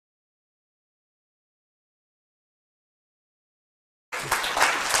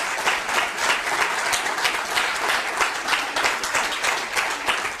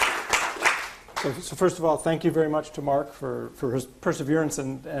So first of all, thank you very much to Mark for his perseverance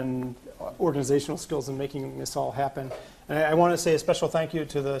and organizational skills in making this all happen. And I want to say a special thank you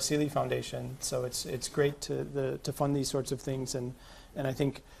to the Seelye Foundation. So it's great to fund these sorts of things, and I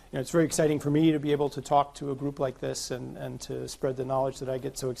think it's very exciting for me to be able to talk to a group like this and to spread the knowledge that I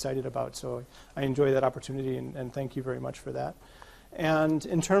get so excited about. So I enjoy that opportunity, and thank you very much for that. And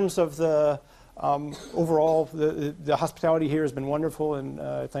in terms of the overall, the hospitality here has been wonderful,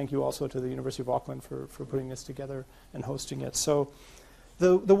 and thank you also to the University of Auckland for putting this together and hosting it. So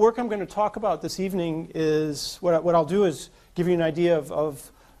the work I'm going to talk about this evening is, what I'll do is give you an idea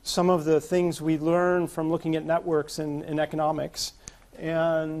of some of the things we learn from looking at networks in economics.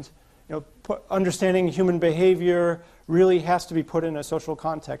 And understanding human behavior really has to be put in a social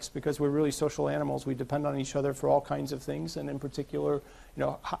context, because we're really social animals. We depend on each other for all kinds of things, and in particular,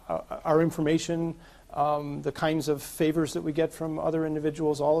 our information, the kinds of favors that we get from other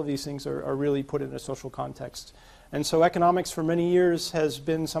individuals, all of these things are really put in a social context. And so economics for many years has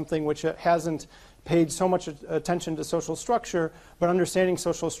been something which hasn't paid so much attention to social structure, but understanding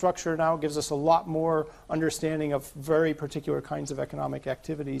social structure now gives us a lot more understanding of very particular kinds of economic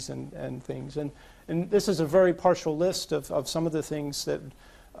activities and things. And this is a very partial list of some of the things that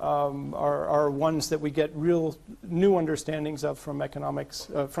are ones that we get real new understandings of from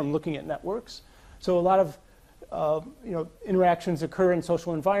economics, from looking at networks. So a lot of interactions occur in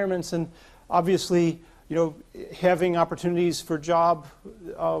social environments, and obviously having opportunities for job,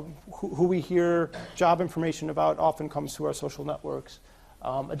 who we hear job information about often comes through our social networks.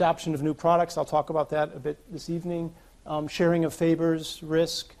 Adoption of new products, I'll talk about that a bit this evening. Sharing of favors,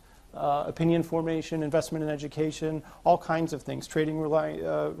 risk, opinion formation, investment in education, all kinds of things, trading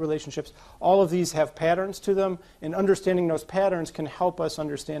relationships. All of these have patterns to them, and understanding those patterns can help us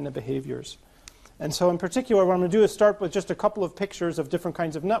understand the behaviors. And so in particular, what I'm going to do is start with just a couple of pictures of different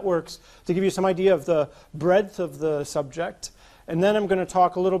kinds of networks to give you some idea of the breadth of the subject. And then I'm going to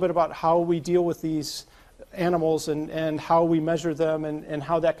talk a little bit about how we deal with these animals and how we measure them and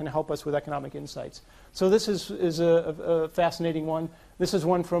how that can help us with economic insights. So this is a fascinating one. This is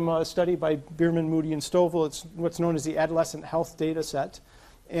one from a study by Bierman, Moody, and Stovall. It's what's known as the Adolescent Health Data Set.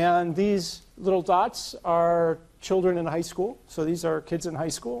 And these little dots are children in high school. So these are kids in high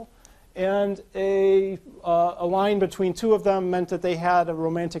school. And a line between two of them meant that they had a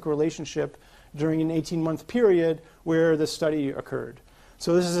romantic relationship during an 18-month period where the study occurred.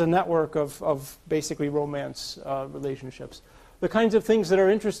 So this is a network of basically romance relationships. The kinds of things that are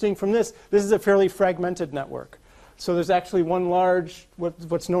interesting from this is a fairly fragmented network. So there's actually one large,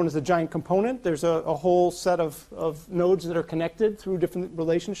 what's known as the giant component. There's a whole set of nodes that are connected through different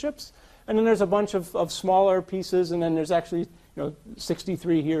relationships. And then there's a bunch of smaller pieces, and then there's actually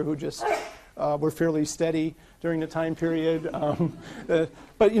 63 here who just were fairly steady during the time period. But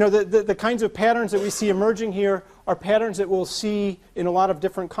the kinds of patterns that we see emerging here are patterns that we'll see in a lot of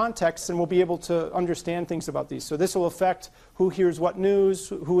different contexts, and we'll be able to understand things about these. So this will affect who hears what news,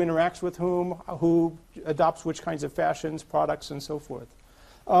 who interacts with whom, who adopts which kinds of fashions, products, and so forth.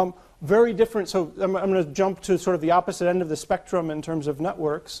 Very different. So I'm going to jump to sort of the opposite end of the spectrum in terms of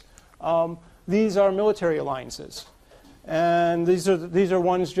networks. These are military alliances. And these are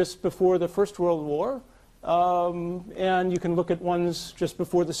ones just before the First World War. And you can look at ones just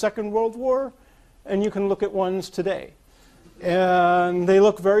before the Second World War, and you can look at ones today. And they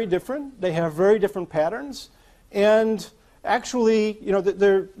look very different. They have very different patterns. And actually,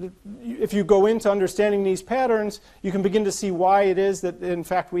 if you go into understanding these patterns, you can begin to see why it is that, in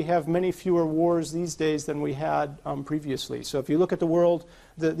fact, we have many fewer wars these days than we had previously. So if you look at the world,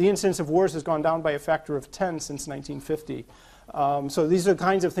 the incidence of wars has gone down by a factor of 10 since 1950. So these are the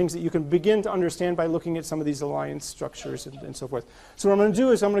kinds of things that you can begin to understand by looking at some of these alliance structures and so forth. So what I'm going to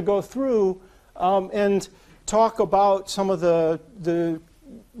do is I'm going to go through and talk about some of the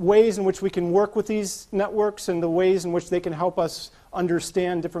ways in which we can work with these networks and the ways in which they can help us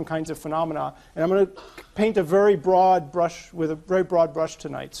understand different kinds of phenomena. And I'm going to paint a very broad brush with a very broad brush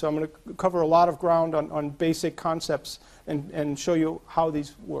tonight. So I'm going to cover a lot of ground on basic concepts and show you how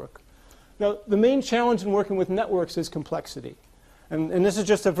these work. Now, the main challenge in working with networks is complexity. And this is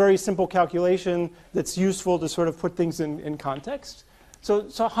just a very simple calculation that's useful to sort of put things in context. So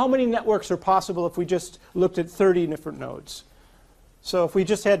how many networks are possible if we just looked at 30 different nodes? So if we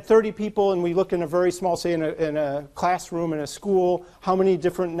just had 30 people and we look in a very small, say in a classroom in a school, how many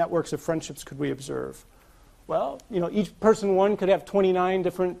different networks of friendships could we observe? Well, each person one could have 29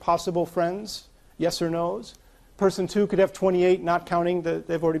 different possible friends, yes or no's. Person two could have 28, not counting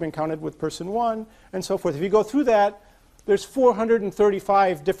they've already been counted with person one, and so forth. If you go through that, there's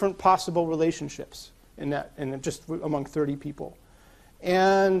 435 different possible relationships in just among 30 people.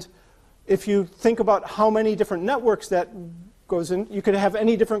 And if you think about how many different networks that goes in, you could have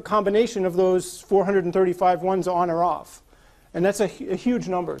any different combination of those 435 ones on or off. And that's a huge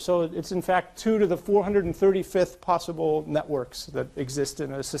number. So it's in fact 2 to the 435th possible networks that exist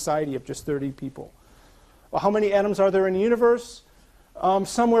in a society of just 30 people. Well, how many atoms are there in the universe?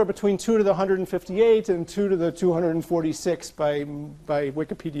 Somewhere between 2 to the 158 and 2 to the 246 by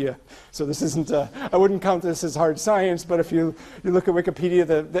Wikipedia. So this isn't, I wouldn't count this as hard science, but if you look at Wikipedia,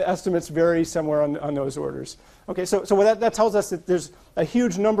 the estimates vary somewhere on those orders. Okay, so that tells us that there's a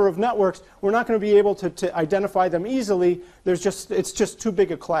huge number of networks. We're not going to be able to identify them easily. It's just too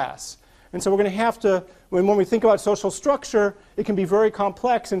big a class. And so we're going to have to, when we think about social structure, it can be very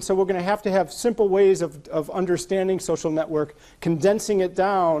complex, and so we're going to have simple ways of understanding social network, condensing it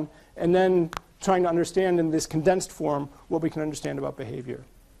down, and then trying to understand in this condensed form what we can understand about behavior.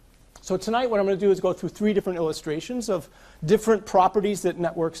 So tonight what I'm going to do is go through 3 different illustrations of different properties that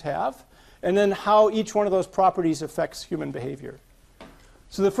networks have, and then how each one of those properties affects human behavior.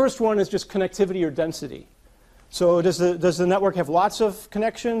 So the first one is just connectivity or density. So does the network have lots of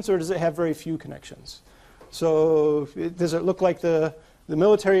connections, or does it have very few connections? So does it look like the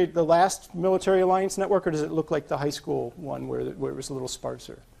last military alliance network, or does it look like the high school one where it was a little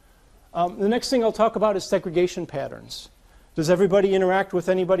sparser? The next thing I'll talk about is segregation patterns. Does everybody interact with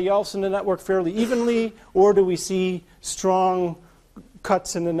anybody else in the network fairly evenly, or do we see strong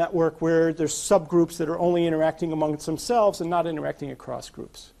cuts in the network where there's subgroups that are only interacting amongst themselves and not interacting across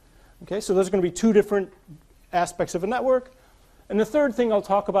groups? Okay, so those are going to be 2 different aspects of a network. And the third thing I'll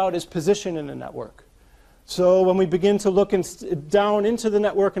talk about is position in the network. So when we begin to look down into the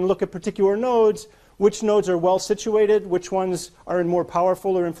network and look at particular nodes, which nodes are well situated, which ones are in more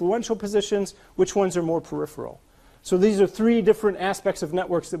powerful or influential positions, which ones are more peripheral. So these are 3 different aspects of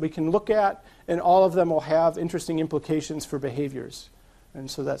networks that we can look at, and all of them will have interesting implications for behaviors.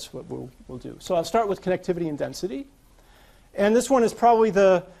 And so that's what we'll do. So I'll start with connectivity and density. And this one is probably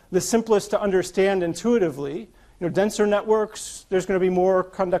the simplest to understand intuitively. Denser networks, there's going to be more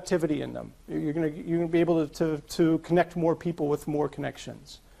conductivity in them. You're going to be able to connect more people with more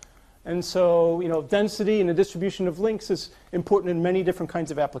connections. And so, density and the distribution of links is important in many different kinds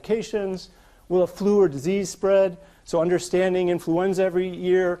of applications. Will a flu or disease spread? So understanding influenza every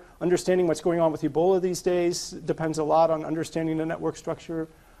year, understanding what's going on with Ebola these days depends a lot on understanding the network structure.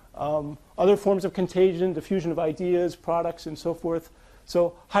 Other forms of contagion, diffusion of ideas, products, and so forth.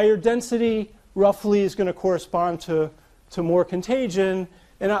 So higher density roughly is going to correspond to more contagion.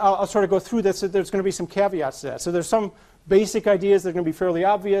 And I'll sort of go through this. There's going to be some caveats to that. So there's some basic ideas that are going to be fairly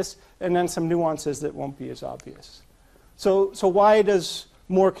obvious, and then some nuances that won't be as obvious. So why does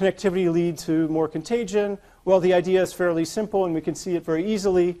more connectivity lead to more contagion? Well, the idea is fairly simple, and we can see it very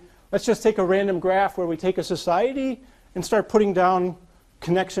easily. Let's just take a random graph where we take a society and start putting down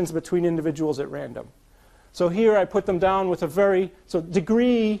connections between individuals at random. So here I put them down with so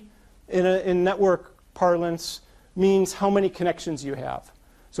degree in network parlance means how many connections you have.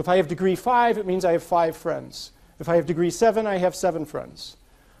 So if I have degree 5, it means I have 5 friends. If I have degree 7, I have 7 friends.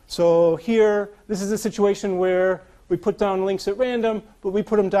 So here, this is a situation where we put down links at random, but we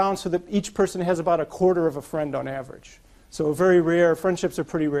put them down so that each person has about 1/4 of a friend on average. So very rare, friendships are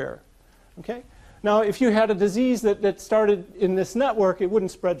pretty rare. Okay? Now, if you had a disease that started in this network, it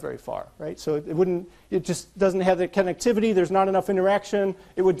wouldn't spread very far, right? So it just doesn't have the connectivity, there's not enough interaction,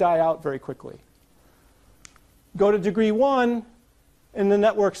 it would die out very quickly. Go to degree 1, and the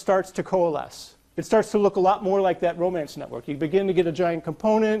network starts to coalesce. It starts to look a lot more like that romance network. You begin to get a giant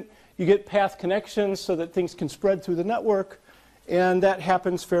component, you get path connections so that things can spread through the network, and that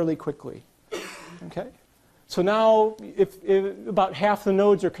happens fairly quickly. Okay? So now, if about half the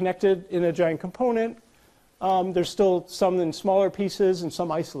nodes are connected in a giant component, there's still some in smaller pieces and some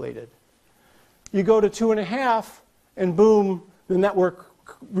isolated. You go to 2.5, and boom, the network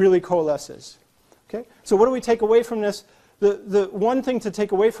really coalesces. Okay? So what do we take away from this? The one thing to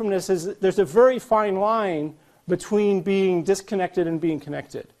take away from this is that there's a very fine line between being disconnected and being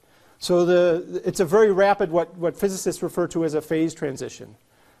connected. So it's a very rapid, what physicists refer to as a phase transition.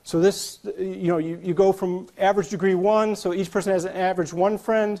 So this, you go from average degree 1, so each person has an average 1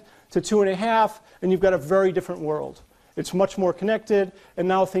 friend, to 2.5, and you've got a very different world. It's much more connected, and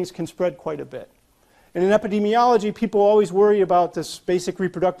now things can spread quite a bit. And in epidemiology, people always worry about this basic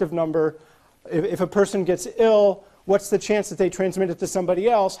reproductive number. If a person gets ill, what's the chance that they transmit it to somebody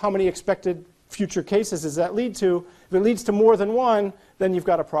else? How many expected future cases does that lead to? If it leads to more than 1, then you've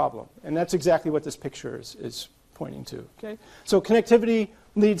got a problem. And that's exactly what this picture is pointing to. Okay? So connectivity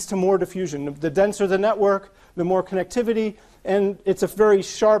leads to more diffusion. The denser the network, the more connectivity, and it's a very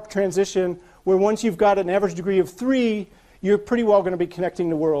sharp transition where once you've got an average degree of 3, you're pretty well going to be connecting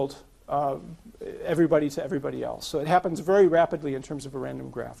the world everybody to everybody else. So it happens very rapidly in terms of a random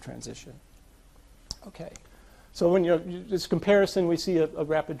graph transition. Okay, so when this comparison, we see a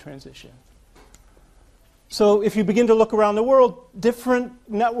rapid transition. So if you begin to look around the world, different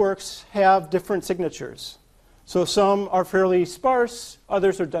networks have different signatures. So some are fairly sparse,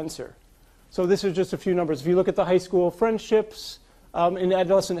 others are denser. So this is just a few numbers. If you look at the high school friendships, in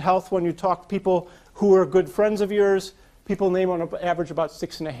adolescent health, when you talk to people who are good friends of yours, people name on average about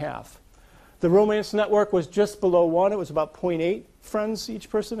 6.5. The romance network was just below 1. It was about 0.8 friends each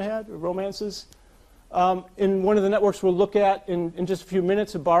person had, or romances. In one of the networks we'll look at in just a few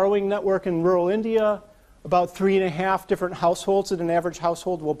minutes, a borrowing network in rural India, about 3.5 different households that an average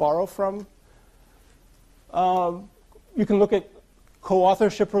household will borrow from. You can look at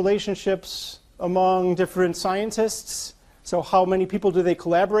co-authorship relationships among different scientists. So how many people do they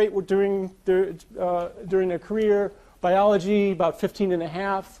collaborate with during their career? Biology, about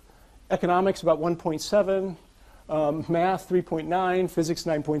 15.5. Economics, about 1.7. Math, 3.9. Physics,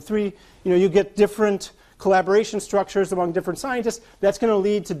 9.3. You get different collaboration structures among different scientists. That's going to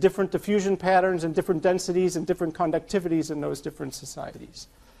lead to different diffusion patterns and different densities and different conductivities in those different societies.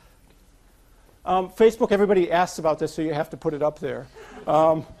 Facebook, everybody asks about this, so you have to put it up there.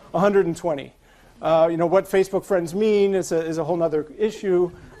 120. What Facebook friends mean is a whole other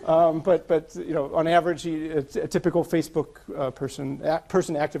issue. But on average, a typical Facebook person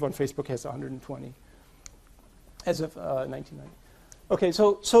active on Facebook has 120 as of 1990. Okay,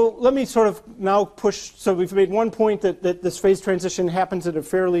 so let me sort of now push. So we've made one point that this phase transition happens at a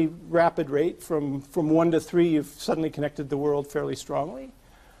fairly rapid rate. From 1 to 3, you've suddenly connected the world fairly strongly.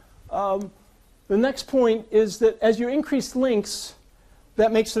 The next point is that as you increase links,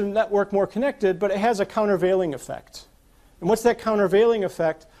 that makes the network more connected, but it has a countervailing effect. And what's that countervailing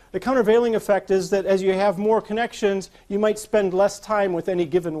effect? The countervailing effect is that as you have more connections, you might spend less time with any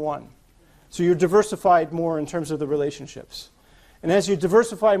given one. So you're diversified more in terms of the relationships. And as you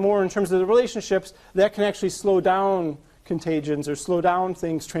diversify more in terms of the relationships, that can actually slow down contagions or slow down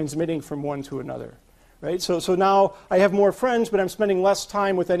things transmitting from one to another. Right? So now I have more friends, but I'm spending less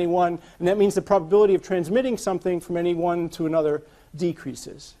time with any one, and that means the probability of transmitting something from any one to another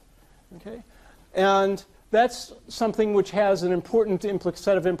decreases. Okay? And that's something which has an important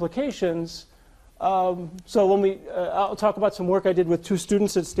set of implications. So when I'll talk about some work I did with 2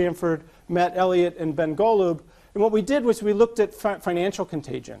 students at Stanford, Matt Elliott and Ben Golub. And what we did was we looked at financial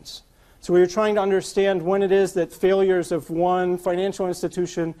contagions. So we were trying to understand when it is that failures of one financial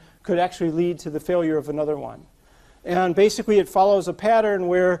institution could actually lead to the failure of another one. And basically it follows a pattern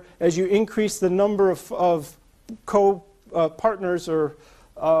where as you increase the number of co-partners or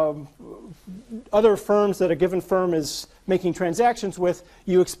other firms that a given firm is making transactions with,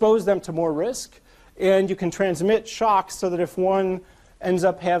 you expose them to more risk, and you can transmit shocks so that if one ends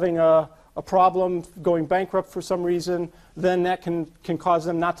up having a problem, going bankrupt for some reason, then that can cause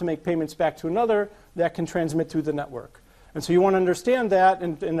them not to make payments back to another. That can transmit through the network. And so you want to understand that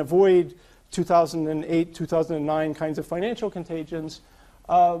and avoid 2008, 2009 kinds of financial contagions.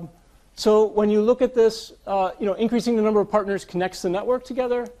 So when you look at this, increasing the number of partners connects the network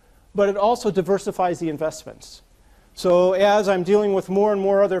together, but it also diversifies the investments. So as I'm dealing with more and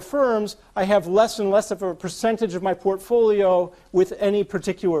more other firms, I have less and less of a percentage of my portfolio with any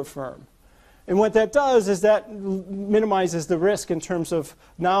particular firm. And what that does is that minimizes the risk in terms of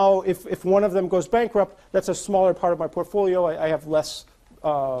now if one of them goes bankrupt, that's a smaller part of my portfolio. I have less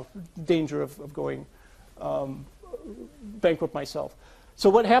danger of going bankrupt myself. So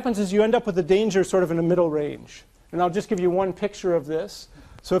what happens is you end up with the danger sort of in a middle range. And I'll just give you one picture of this.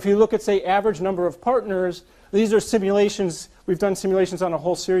 So if you look at, say, average number of partners, these are simulations. We've done simulations on a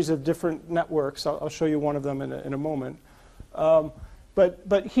whole series of different networks. I'll show you one of them in a moment.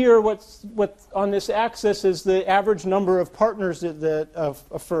 But here, what's on this axis is the average number of partners that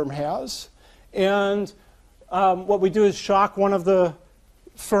a firm has. And what we do is shock one of the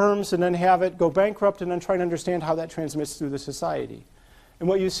firms and then have it go bankrupt and then try to understand how that transmits through the society. And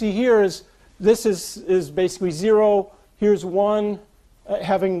what you see here is this is basically 0. Here's 1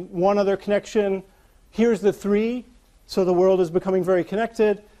 having one other connection. Here's the 3. So the world is becoming very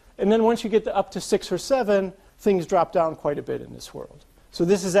connected. And then once you get up to 6 or 7, things drop down quite a bit in this world. So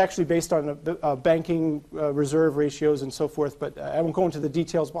this is actually based on banking reserve ratios and so forth, but I won't go into the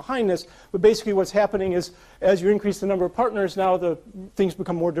details behind this. But basically what's happening is as you increase the number of partners, now things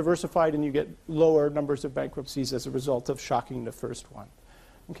become more diversified and you get lower numbers of bankruptcies as a result of shocking the first one.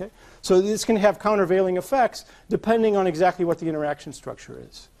 Okay? So this can have countervailing effects depending on exactly what the interaction structure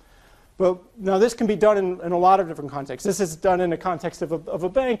is. But now this can be done in a lot of different contexts. This is done in the context of a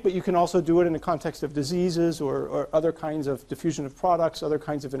bank, but you can also do it in the context of diseases or other kinds of diffusion of products, other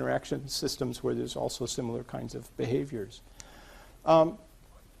kinds of interaction systems where there's also similar kinds of behaviors.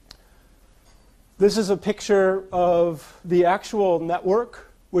 This is a picture of the actual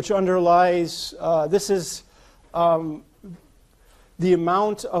network, which underlies, this is the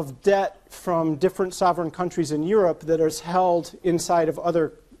amount of debt from different sovereign countries in Europe that is held inside of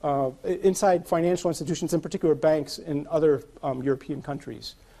other inside financial institutions, in particular banks in other European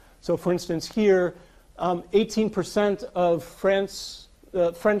countries. So for instance here, 18% of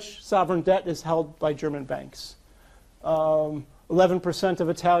French sovereign debt is held by German banks. 11% of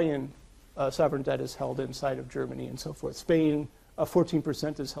Italian sovereign debt is held inside of Germany and so forth. Spain,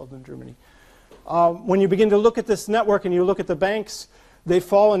 14% is held in Germany. When you begin to look at this network and you look at the banks, they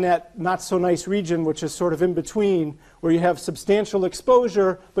fall in that not so nice region, which is sort of in between, where you have substantial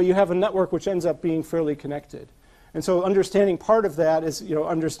exposure, but you have a network which ends up being fairly connected. And so understanding part of that is,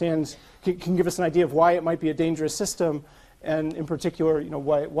 can give us an idea of why it might be a dangerous system, and in particular,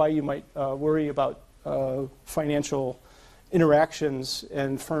 why you might worry about financial interactions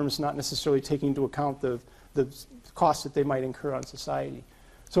and firms not necessarily taking into account the costs that they might incur on society.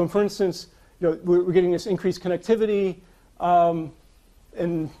 So for instance, we're getting this increased connectivity,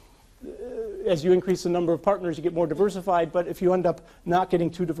 and as you increase the number of partners, you get more diversified. But if you end up not getting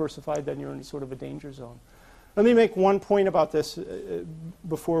too diversified, then you're in sort of a danger zone. Let me make one point about this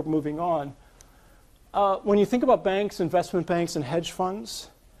before moving on. When you think about banks, investment banks, and hedge funds,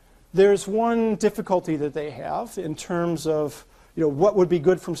 there's one difficulty that they have in terms of what would be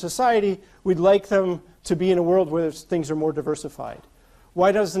good from society. We'd like them to be in a world where things are more diversified.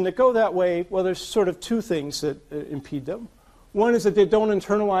 Why doesn't it go that way? Well, there's sort of two things that impede them. One is that they don't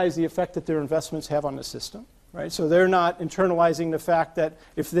internalize the effect that their investments have on the system, right? So they're not internalizing the fact that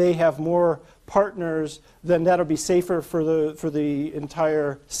if they have more partners, then that'll be safer for the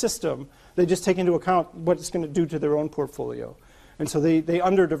entire system. They just take into account what it's going to do to their own portfolio. And so they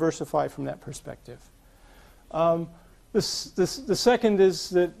under-diversify from that perspective. The second is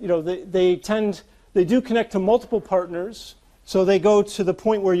that they do connect to multiple partners. So they go to the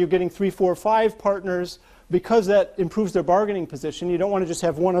point where you're getting 3, 4, 5 partners, because that improves their bargaining position. You don't want to just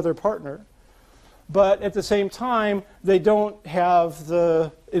have one other partner. But at the same time, they don't have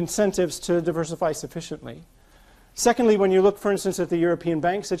the incentives to diversify sufficiently. Secondly, when you look, for instance, at the European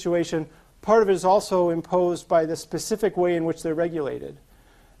bank situation, part of it is also imposed by the specific way in which they're regulated.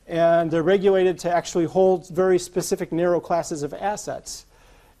 And they're regulated to actually hold very specific narrow classes of assets.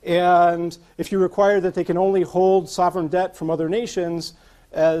 And if you require that they can only hold sovereign debt from other nations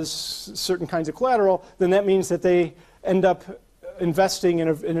as certain kinds of collateral, then that means that they end up investing in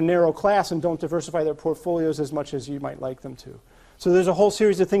a narrow class and don't diversify their portfolios as much as you might like them to. So there's a whole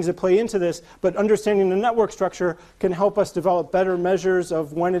series of things that play into this, but understanding the network structure can help us develop better measures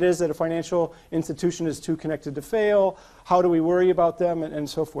of when it is that a financial institution is too connected to fail, how do we worry about them, and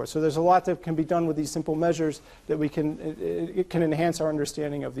so forth. So there's a lot that can be done with these simple measures that it can enhance our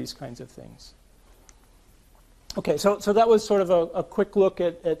understanding of these kinds of things. Okay, so that was sort of a quick look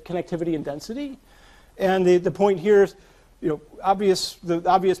at connectivity and density. And the point here is, the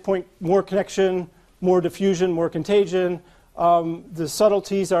obvious point, more connection, more diffusion, more contagion. The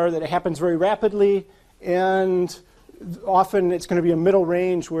subtleties are that it happens very rapidly, and often it's going to be a middle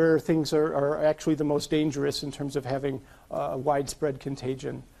range where things are actually the most dangerous in terms of having widespread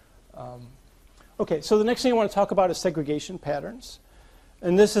contagion. Okay, so the next thing I want to talk about is segregation patterns.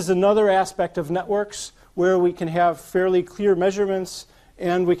 And this is another aspect of networks where we can have fairly clear measurements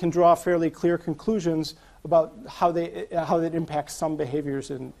and we can draw fairly clear conclusions about how that impacts some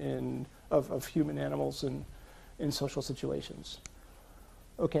behaviors of human animals in social situations.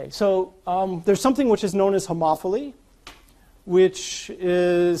 Okay, so there's something which is known as homophily, which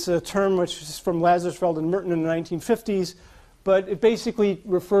is a term which is from Lazarsfeld and Merton in the 1950s, but it basically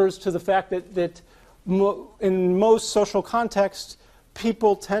refers to the fact that in most social contexts,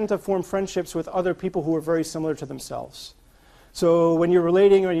 people tend to form friendships with other people who are very similar to themselves. So when you're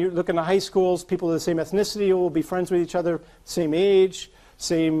relating, when you look into high schools, people of the same ethnicity will be friends with each other, same age,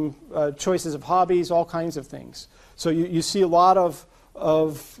 same choices of hobbies, all kinds of things. So you see a lot of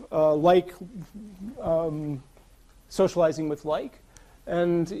socializing with like.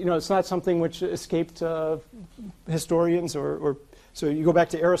 And it's not something which escaped historians or so you go back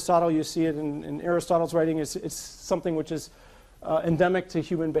to Aristotle, you see it in Aristotle's writing. It's something which is endemic to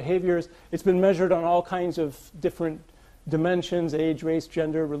human behaviors. It's been measured on all kinds of different dimensions: age, race,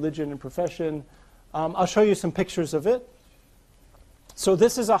 gender, religion, and profession. I'll show you some pictures of it. So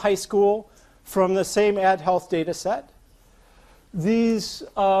this is a high school from the same ad health data set. These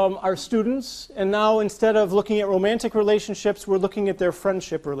are students, and now instead of looking at romantic relationships, we're looking at their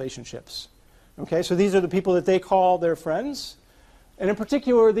friendship relationships. Okay, so these are the people that they call their friends. And in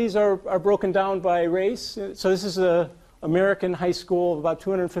particular, these are broken down by race. So this is an American high school of about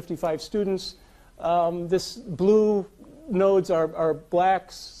 255 students. This blue nodes are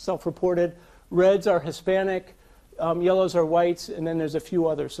blacks, self-reported. Reds are Hispanic. Yellows are whites, and then there's a few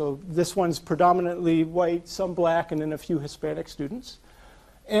others. So this one's predominantly white, some black, and then a few Hispanic students.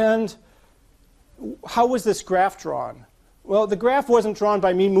 And how was this graph drawn? Well, the graph wasn't drawn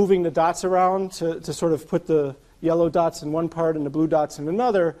by me moving the dots around to sort of put the yellow dots in one part and the blue dots in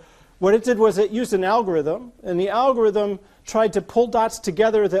another. What it did was it used an algorithm, and the algorithm tried to pull dots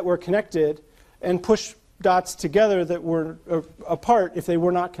together that were connected and push dots together that were apart if they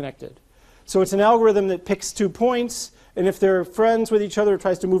were not connected. So it's an algorithm that picks 2 points, and if they're friends with each other, it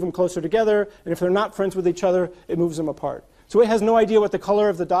tries to move them closer together, and if they're not friends with each other, it moves them apart. So it has no idea what the color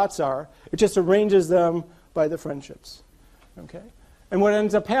of the dots are. It just arranges them by the friendships. Okay? And what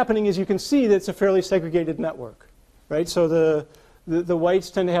ends up happening is you can see that it's a fairly segregated network. Right? So the whites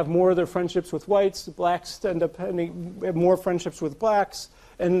tend to have more of their friendships with whites, the blacks tend to have more friendships with blacks,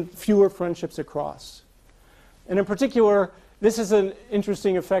 and fewer friendships across. And in particular, this is an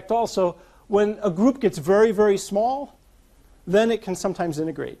interesting effect also. When a group gets very, very small, then it can sometimes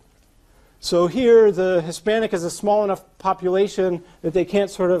integrate. So here, the Hispanic is a small enough population that they can't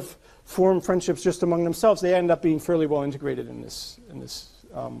sort of form friendships just among themselves. They end up being fairly well integrated in this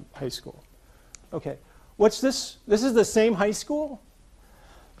high school. Okay, what's this? This is the same high school,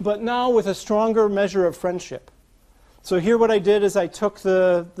 but now with a stronger measure of friendship. So here what I did is I took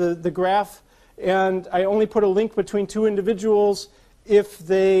the graph and I only put a link between 2 individuals if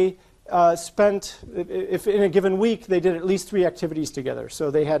they if in a given week they did at least 3 activities together. So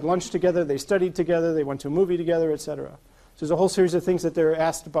they had lunch together, they studied together, they went to a movie together, etc. So there's a whole series of things that they're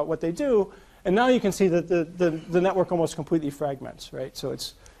asked about what they do. And now you can see that the network almost completely fragments, right? So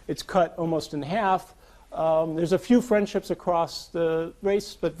it's cut almost in half. There's a few friendships across the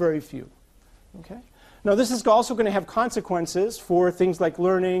race, but very few. Okay? Now this is also going to have consequences for things like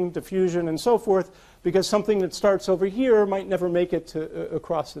learning, diffusion, and so forth, because something that starts over here might never make it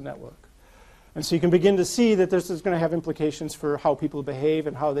across the network. And so you can begin to see that this is going to have implications for how people behave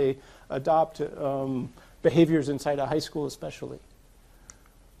and how they adopt behaviors inside a high school especially.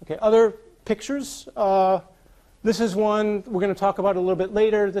 Okay, other pictures. This is one we're going to talk about a little bit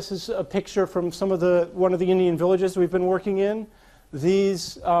later. This is a picture from one of the Indian villages we've been working in.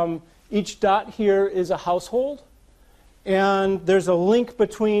 These, each dot here is a household. And there's a link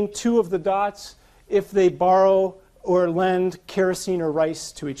between 2 of the dots if they borrow or lend kerosene or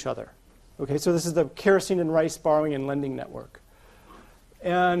rice to each other. Okay, so this is the kerosene and rice borrowing and lending network.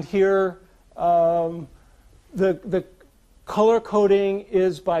 And here, the color coding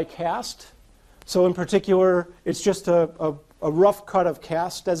is by caste. So in particular, it's just a rough cut of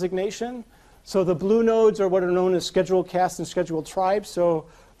caste designation. So the blue nodes are what are known as scheduled castes and scheduled tribes. So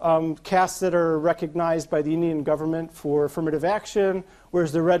castes that are recognized by the Indian government for affirmative action,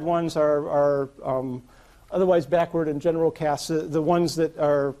 whereas the red ones are otherwise backward and general castes, the ones that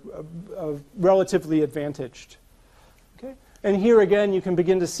are relatively advantaged. Okay? And here again, you can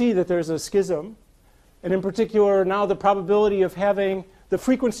begin to see that there's a schism. And in particular, now the probability of having the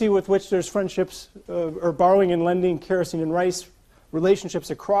frequency with which there's friendships or borrowing and lending kerosene and rice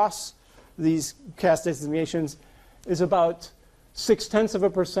relationships across these caste designations is about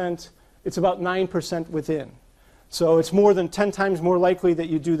 0.6%. It's about 9% within. So it's more than 10 times more likely that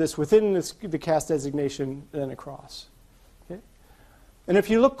you do this within the caste designation than across. Okay? And if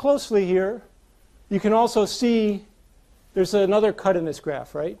you look closely here, you can also see there's another cut in this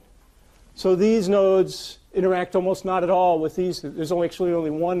graph, right? So these nodes interact almost not at all with these. There's actually only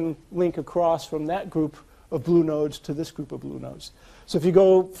one link across from that group of blue nodes to this group of blue nodes. So if you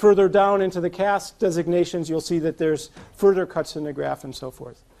go further down into the caste designations, you'll see that there's further cuts in the graph and so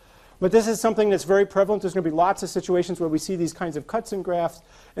forth. But this is something that's very prevalent. There's going to be lots of situations where we see these kinds of cuts in graphs,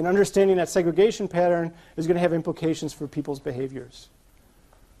 and understanding that segregation pattern is going to have implications for people's behaviors.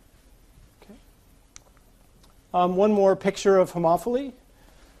 Okay. One more picture of homophily.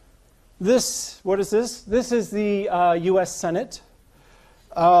 What is this? This is the US Senate.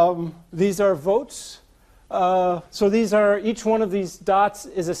 These are votes. So these are, each one of these dots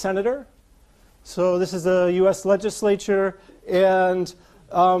is a senator. So this is the US legislature, and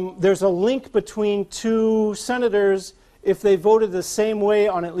there's a link between 2 senators if they voted the same way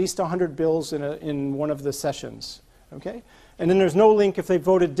on at least 100 bills in one of the sessions. Okay? And then there's no link if they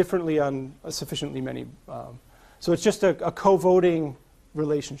voted differently on sufficiently many. So it's just a co-voting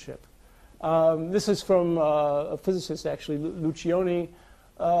relationship. This is from a physicist, actually, Lucioni.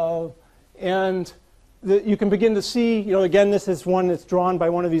 And you can begin to see, again, this is one that's drawn by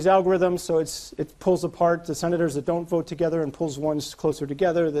one of these algorithms, so it pulls apart the senators that don't vote together and pulls ones closer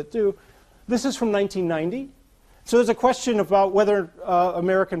together that do. This is from 1990. So there's a question about whether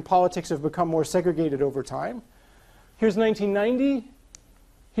American politics have become more segregated over time. Here's 1990,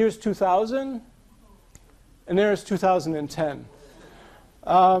 here's 2000, and there's 2010.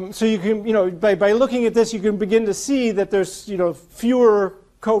 So you can, by looking at this, you can begin to see that there's, fewer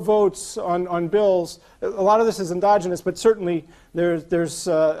co-votes on bills. A lot of this is endogenous, but certainly there's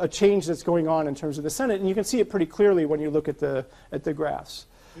a change that's going on in terms of the Senate, and you can see it pretty clearly when you look at the graphs.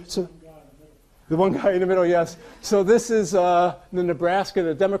 So, the one guy in the middle, yes. So this is the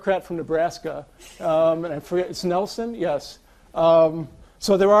Democrat from Nebraska, and I forget, it's Nelson, yes.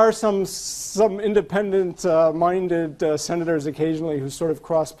 So there are some independent-minded senators occasionally who sort of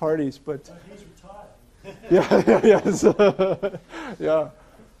cross parties, but he's retired. yes, yeah.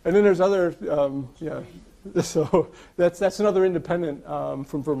 And then there's other, yeah. So that's another independent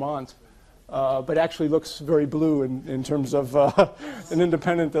from Vermont, but actually looks very blue in terms of an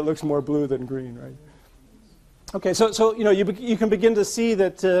independent that looks more blue than green, right? Okay, so you can begin to see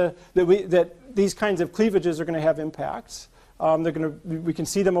that that these kinds of cleavages are going to have impacts. We can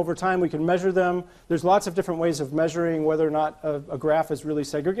see them over time. We can measure them. There's lots of different ways of measuring whether or not a graph is really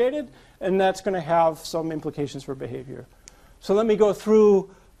segregated, and that's going to have some implications for behavior. So let me go through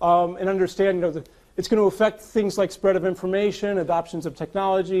and understand. It's going to affect things like spread of information, adoptions of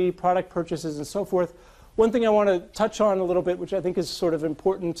technology, product purchases, and so forth. One thing I want to touch on a little bit, which I think is sort of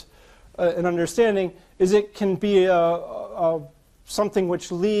important in understanding, is it can be something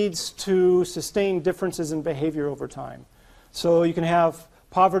which leads to sustained differences in behavior over time. So you can have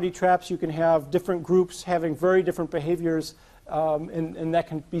poverty traps, you can have different groups having very different behaviors, and that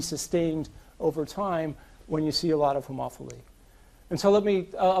can be sustained over time when you see a lot of homophily. And so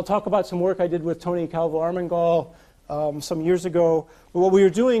I'll talk about some work I did with Tony Calvo-Armengol some years ago. But what we were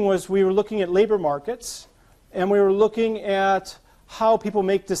doing was we were looking at labor markets, and we were looking at how people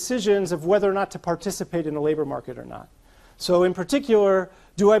make decisions of whether or not to participate in a labor market or not. So in particular,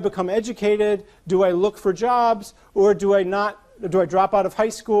 do I become educated? Do I look for jobs? Or do I drop out of high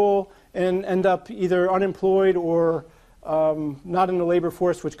school and end up either unemployed or not in the labor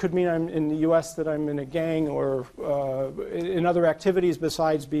force, which could mean I'm in the US, that I'm in a gang or in other activities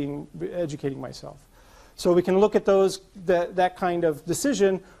besides educating myself. So we can look at that kind of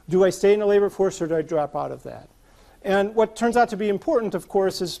decision. Do I stay in the labor force or do I drop out of that? And what turns out to be important, of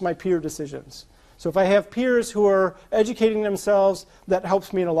course, is my peer decisions. So if I have peers who are educating themselves, that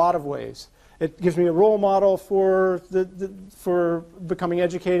helps me in a lot of ways. It gives me a role model for becoming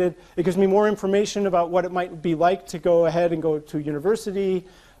educated. It gives me more information about what it might be like to go ahead and go to university.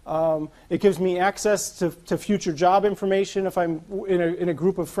 It gives me access to future job information if I'm in a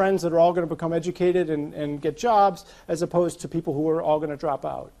group of friends that are all going to become educated and get jobs, as opposed to people who are all going to drop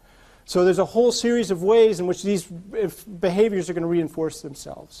out. So there's a whole series of ways in which these behaviors are going to reinforce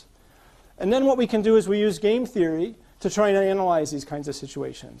themselves. And then what we can do is we use game theory to try and analyze these kinds of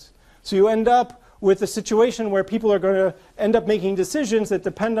situations. So you end up with a situation where people are going to end up making decisions that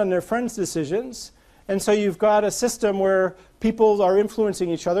depend on their friends' decisions. And so you've got a system where people are influencing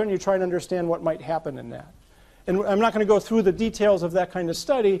each other, and you try and understand what might happen in that. And I'm not going to go through the details of that kind of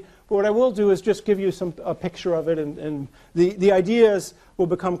study, but what I will do is just give you a picture of it, and the ideas will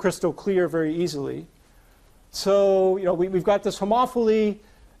become crystal clear very easily. So we've got this homophily,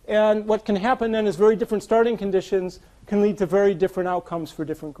 and what can happen then is very different starting conditions can lead to very different outcomes for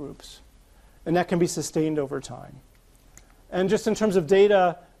different groups. And that can be sustained over time. And just in terms of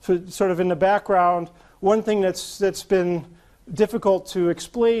data, sort of in the background, one thing that's been difficult to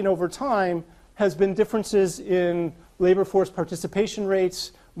explain over time has been differences in labor force participation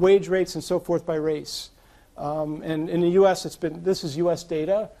rates, wage rates, and so forth by race. And in the US, this is US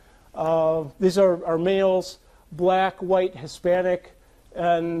data. These are males, black, white, Hispanic,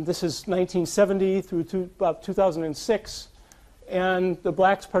 and this is 1970 through about 2006. And the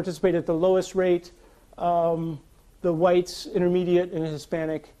blacks participate at the lowest rate, the whites intermediate, and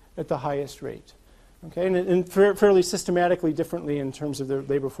Hispanic at the highest rate. Okay, and fairly systematically differently in terms of their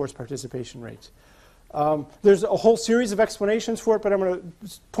labor force participation rates. There's a whole series of explanations for it, but I'm going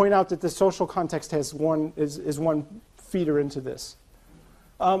to point out that the social context has is one feeder into this.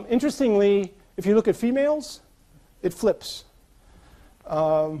 Interestingly, if you look at females, it flips.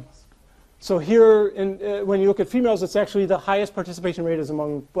 So here, when you look at females, it's actually the highest participation rate is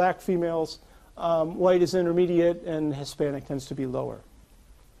among black females. White is intermediate, and Hispanic tends to be lower.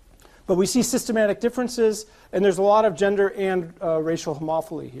 But we see systematic differences, and there's a lot of gender and racial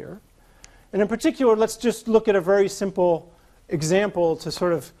homophily here. And in particular, let's just look at a very simple example to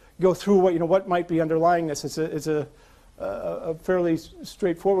sort of go through what might be underlying this. It's a fairly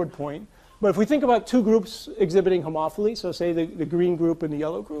straightforward point. But if we think about two groups exhibiting homophily, so say the green group and the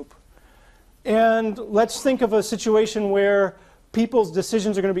yellow group, and let's think of a situation where people's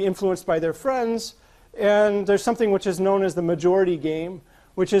decisions are going to be influenced by their friends, and there's something which is known as the majority game,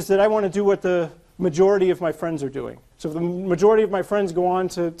 which is that I want to do what the majority of my friends are doing. So if the majority of my friends go on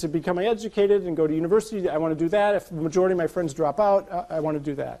to become educated and go to university, I want to do that. If the majority of my friends drop out, I want to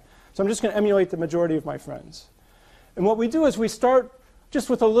do that. So I'm just going to emulate the majority of my friends. And what we do is we start just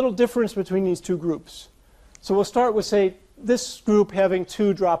with a little difference between these two groups. So we'll start with, say, this group having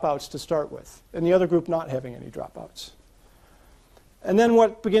 2 dropouts to start with, and the other group not having any dropouts. And then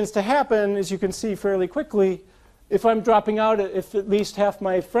what begins to happen, as you can see fairly quickly, if I'm dropping out, if at least half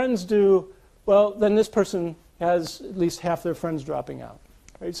my friends do, well, then this person has at least half their friends dropping out.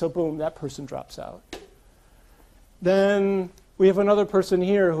 Right? So boom, that person drops out. Then we have another person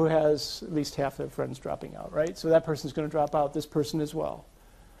here who has at least half their friends dropping out, right? So that person's going to drop out, this person as well.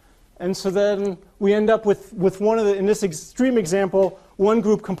 And so then we end up with one of the, in this extreme example, one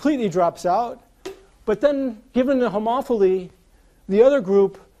group completely drops out. But then, given the homophily, the other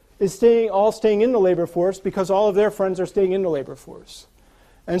group is all staying in the labor force because all of their friends are staying in the labor force.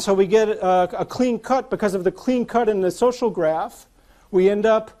 And so we get a clean cut. Because of the clean cut in the social graph, we end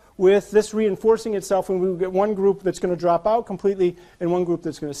up with this reinforcing itself, and we get one group that's going to drop out completely and one group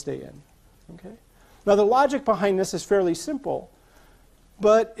that's going to stay in. Okay? Now the logic behind this is fairly simple,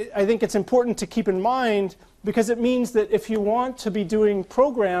 but I think it's important to keep in mind because it means that if you want to be doing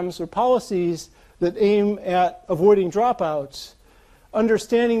programs or policies that aim at avoiding dropouts,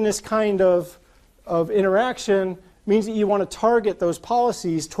 understanding this kind of interaction means that you want to target those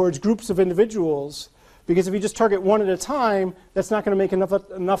policies towards groups of individuals, because if you just target one at a time, that's not going to make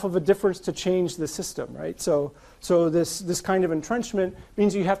enough of a difference to change the system, right? So this kind of entrenchment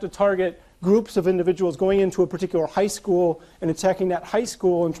means you have to target groups of individuals going into a particular high school and attacking that high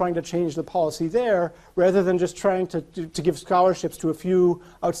school and trying to change the policy there, rather than just trying to give scholarships to a few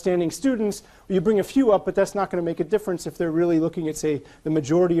outstanding students. You bring a few up, but that's not going to make a difference if they're really looking at, say, the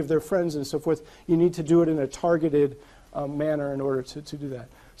majority of their friends and so forth. You need to do it in a targeted manner in order to do that.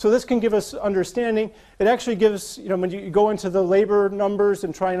 So this can give us understanding. It actually gives, when you go into the labor numbers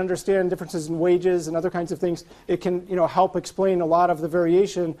and try and understand differences in wages and other kinds of things, it can help explain a lot of the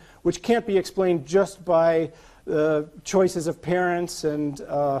variation, which can't be explained just by choices of parents and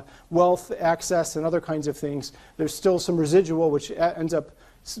wealth access and other kinds of things. There's still some residual, which ends up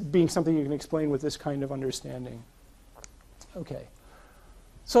being something you can explain with this kind of understanding. Okay.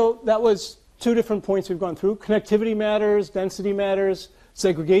 So that was 2 different points we've gone through. Connectivity matters, density matters.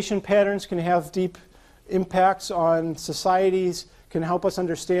 Segregation patterns can have deep impacts on societies, can help us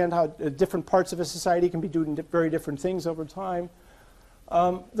understand how different parts of a society can be doing very different things over time.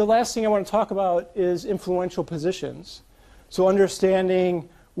 The last thing I want to talk about is influential positions. So understanding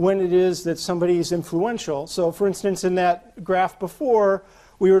when it is that somebody is influential. So for instance, in that graph before,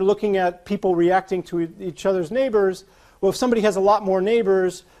 we were looking at people reacting to each other's neighbors. Well, if somebody has a lot more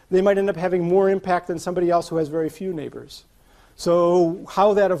neighbors, they might end up having more impact than somebody else who has very few neighbors. So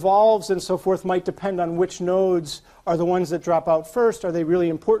how that evolves and so forth might depend on which nodes are the ones that drop out first. Are they really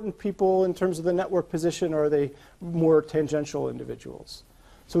important people in terms of the network position, or are they more tangential individuals?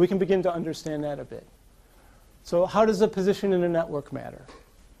 So we can begin to understand that a bit. So how does the position in a network matter?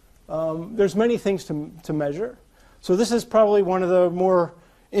 There's many things to measure. So this is probably one of the more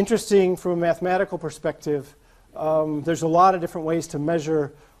interesting from a mathematical perspective. There's a lot of different ways to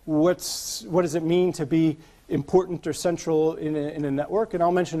measure what does it mean to be important or central in a network, and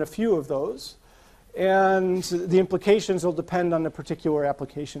I'll mention a few of those. And the implications will depend on the particular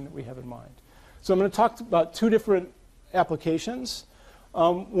application that we have in mind. So I'm going to talk about 2 different applications.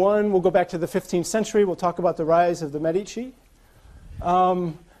 One, we'll go back to the 15th century. We'll talk about the rise of the Medici.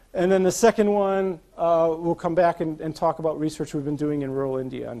 And then the second one, we'll come back and talk about research we've been doing in rural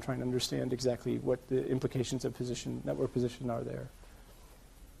India and trying to understand exactly what the implications of network position are there.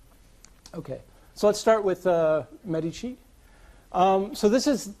 Okay. So let's start with Medici. So this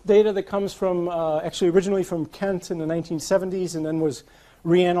is data that comes from, actually originally from Kent in the 1970s and then was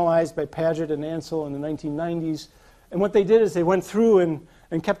reanalyzed by Paget and Ansel in the 1990s. And what they did is they went through and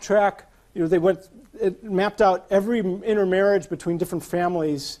kept track, it mapped out every intermarriage between different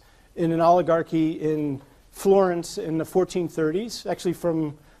families in an oligarchy in Florence in the 1430s, actually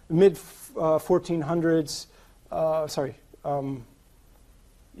from mid-1400s,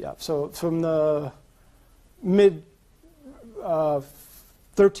 so from the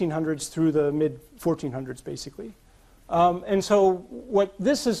mid-1300s through the mid-1400s, basically. And so what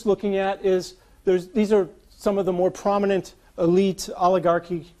this is looking at is these are some of the more prominent elite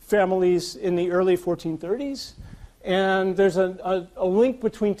oligarchy families in the early 1430s. And there's a link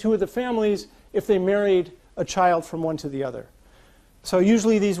between two of the families if they married a child from one to the other. So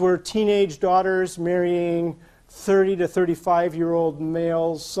usually these were teenage daughters marrying 30 to 35-year-old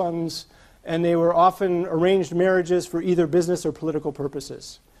male sons, and they were often arranged marriages for either business or political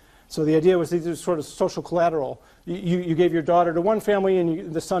purposes. So the idea was these are sort of social collateral. You gave your daughter to one family,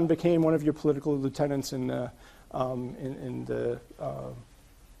 and the son became one of your political lieutenants in the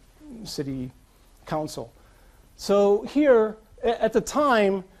city council. So here, at the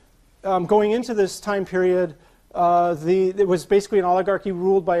time, going into this time period, it was basically an oligarchy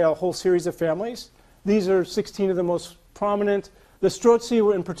ruled by a whole series of families. These are 16 of the most prominent. The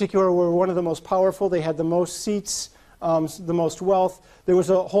Strozzi, in particular, were one of the most powerful. They had the most seats, the most wealth. There was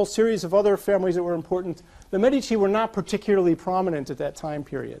a whole series of other families that were important. The Medici were not particularly prominent at that time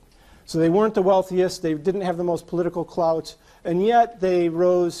period. So they weren't the wealthiest. They didn't have the most political clout. And yet, they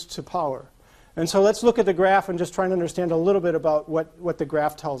rose to power. And so let's look at the graph and just try and understand a little bit about what the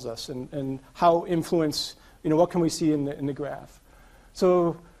graph tells us and how influence, what can we see in the graph.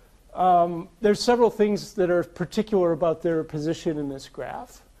 So there's several things that are particular about their position in this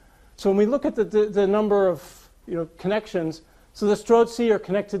graph. So when we look at the number of connections, so the Strozzi are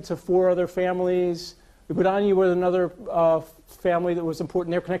connected to 4 other families. The Guadagni were another family that was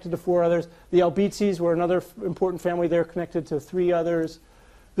important. They're connected to 4 others. The Albizzis were another important family. They're connected to 3 others.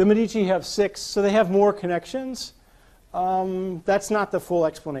 The Medici have 6, so they have more connections. That's not the full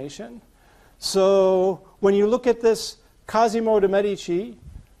explanation. So when you look at this Cosimo de' Medici,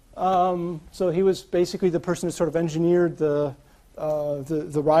 so he was basically the person who sort of engineered the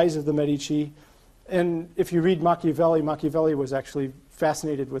rise of the Medici. And if you read Machiavelli, Machiavelli was actually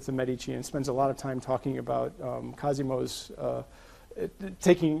fascinated with the Medici and spends a lot of time talking about Cosimo's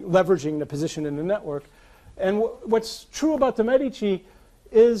leveraging the position in the network. And what's true about the Medici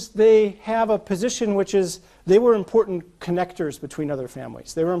is they have a position which is they were important connectors between other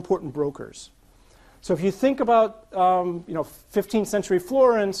families. They were important brokers. So if you think about 15th century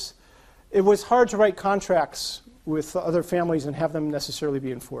Florence, it was hard to write contracts with other families and have them necessarily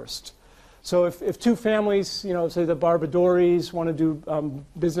be enforced. So if 2 families, say the Barbadoris want to do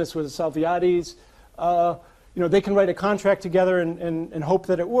business with the Salviatis, they can write a contract together and hope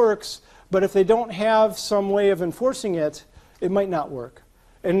that it works. But if they don't have some way of enforcing it, it might not work.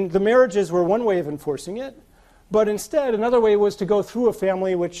 And the marriages were one way of enforcing it. But instead, another way was to go through a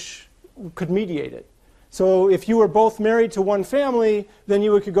family which could mediate it. So if you were both married to one family, then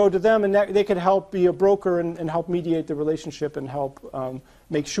you could go to them and they could help be a broker and help mediate the relationship and help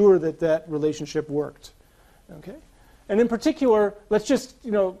make sure that relationship worked. Okay? And in particular, let's just,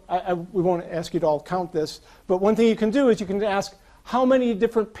 we won't ask you to all count this, but one thing you can do is you can ask how many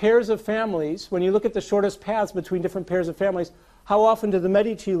different pairs of families, when you look at the shortest paths between different pairs of families, how often do the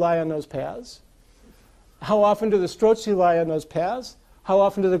Medici lie on those paths? How often do the Strozzi lie on those paths? How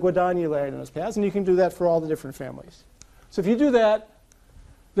often do the Guadagni lie on those paths? And you can do that for all the different families. So if you do that,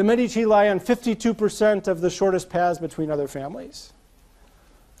 the Medici lie on 52% of the shortest paths between other families.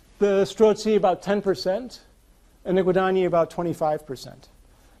 The Strozzi about 10%, and the Guadagni about 25%.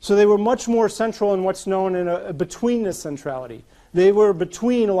 So they were much more central in what's known in a betweenness centrality. They were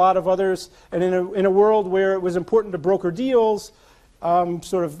between a lot of others, and in a world where it was important to broker deals,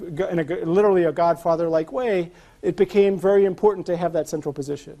 sort of in literally a godfather-like way, it became very important to have that central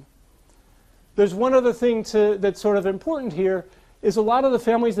position. There's one other thing that's sort of important here, is a lot of the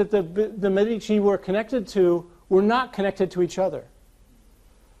families that the Medici were connected to were not connected to each other.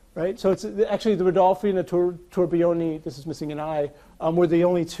 Right? So it's actually the Ridolfi and the Torbioni, this is missing an I, were the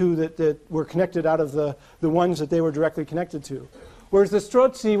only 2 that were connected out of the ones that they were directly connected to. Whereas the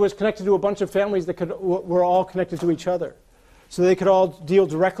Strozzi was connected to a bunch of families that were all connected to each other. So they could all deal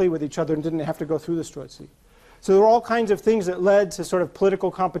directly with each other and didn't have to go through the Strozzi. So there were all kinds of things that led to sort of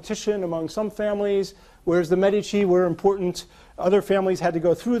political competition among some families, whereas the Medici were important. Other families had to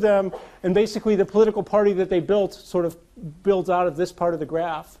go through them. And basically the political party that they built sort of builds out of this part of the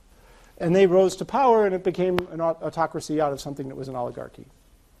graph. And they rose to power, and it became an autocracy out of something that was an oligarchy.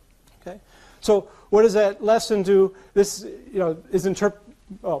 Okay? So what does that lesson do? This is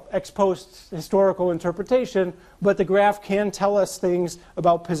ex post historical interpretation, but the graph can tell us things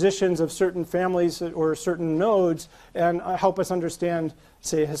about positions of certain families or certain nodes and help us understand,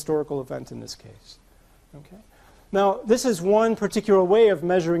 say, a historical event in this case. Okay? Now, this is one particular way of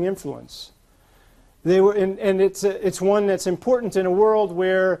measuring influence. And it's one that's important in a world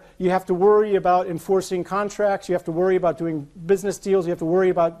where you have to worry about enforcing contracts, you have to worry about doing business deals, you have to worry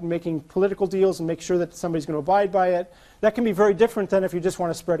about making political deals and make sure that somebody's going to abide by it. That can be very different than if you just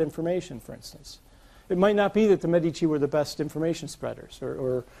want to spread information, for instance. It might not be that the Medici were the best information spreaders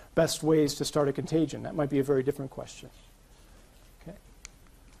or best ways to start a contagion. That might be a very different question. Okay.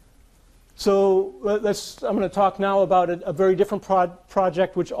 So I'm going to talk now about a very different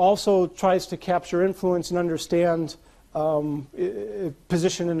project which also tries to capture influence and understand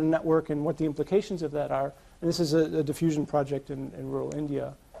position in a network and what the implications of that are. And this is a diffusion project in rural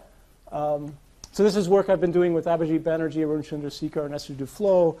India. So this is work I've been doing with Abhijit Banerjee, Arun Chandrasekhar, and Esther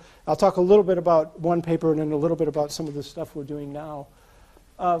Duflo. I'll talk a little bit about one paper and then a little bit about some of the stuff we're doing now.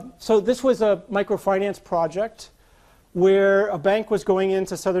 So this was a microfinance project where a bank was going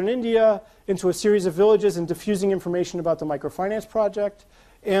into southern India, into a series of villages and diffusing information about the microfinance project.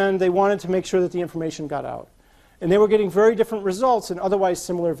 And they wanted to make sure that the information got out. And they were getting very different results in otherwise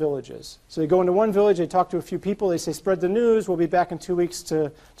similar villages. So they go into one village, they talk to a few people, they say, spread the news, we'll be back in 2 weeks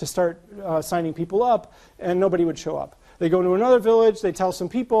to start signing people up, and nobody would show up. They go into another village, they tell some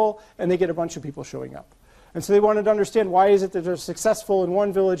people, and they get a bunch of people showing up. And so they wanted to understand why is it that they're successful in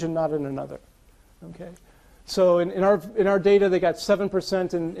one village and not in another. Okay? So in our data, they got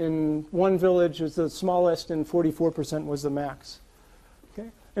 7% in one village was the smallest, and 44% was the max.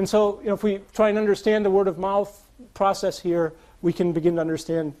 Okay? And so if we try and understand the word of mouth process here, we can begin to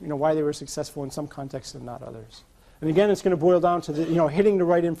understand why they were successful in some contexts and not others. And again, it's going to boil down to hitting the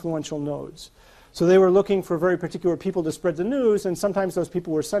right influential nodes. So they were looking for very particular people to spread the news, and sometimes those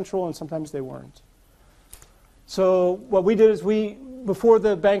people were central and sometimes they weren't. So what we did is before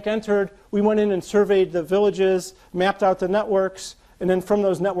the bank entered, we went in and surveyed the villages, mapped out the networks, and then from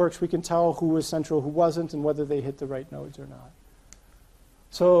those networks we can tell who was central, who wasn't, and whether they hit the right nodes or not.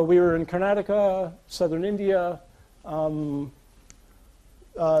 So we were in Karnataka, southern India.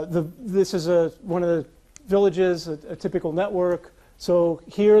 This is one of the villages, a typical network. So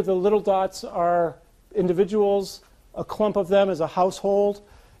here the little dots are individuals, a clump of them is a household,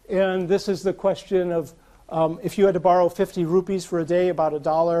 and this is the question of if you had to borrow 50 rupees for a day, about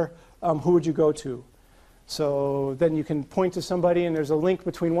 $1, who would you go to? So then you can point to somebody and there's a link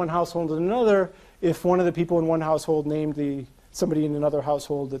between one household and another if one of the people in one household named somebody in another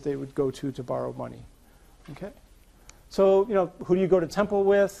household that they would go to borrow money. Okay? So, who do you go to temple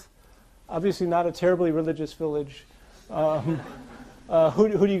with? Obviously not a terribly religious village. Who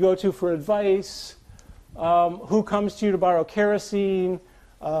do you go to for advice? Who comes to you to borrow kerosene?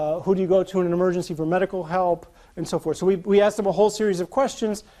 Who do you go to in an emergency for medical help? And so forth. So we asked them a whole series of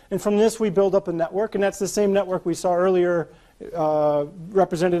questions, and from this we build up a network, and that's the same network we saw earlier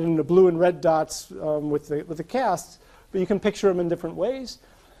represented in the blue and red dots with the casts, but you can picture them in different ways.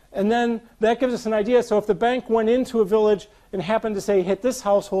 And then that gives us an idea. So if the bank went into a village and happened to say, hit this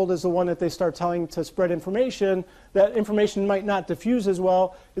household as the one that they start telling to spread information, that information might not diffuse as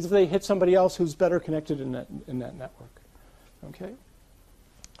well as if they hit somebody else who's better connected in that network. Okay?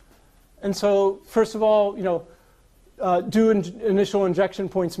 And so first of all, do initial injection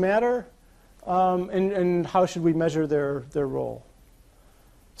points matter? And how should we measure their role?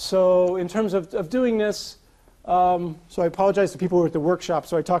 So in terms of doing this, so I apologize to people who were at the workshop.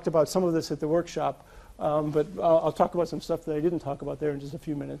 So I talked about some of this at the workshop, but I'll talk about some stuff that I didn't talk about there in just a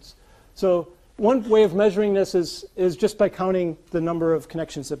few minutes. So one way of measuring this is just by counting the number of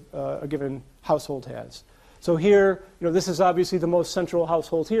connections that a given household has. So here, this is obviously the most central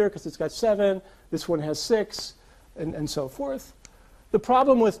household here because it's got 7. This one has 6, and so forth. The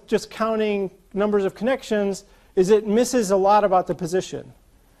problem with just counting numbers of connections is it misses a lot about the position,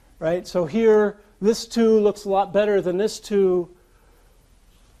 right? So here, this 2 looks a lot better than this 2,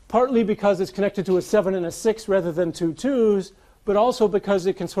 partly because it's connected to a 7 and a 6 rather than 2 2s, but also because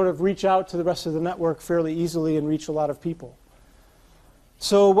it can sort of reach out to the rest of the network fairly easily and reach a lot of people.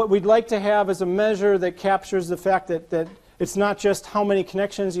 So what we'd like to have is a measure that captures the fact that it's not just how many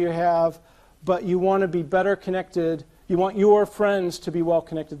connections you have, but you want to be better connected. You want your friends to be well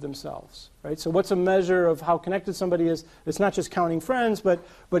connected themselves, right? So what's a measure of how connected somebody is? It's not just counting friends, but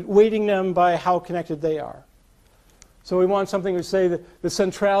weighting them by how connected they are. So we want something to say that the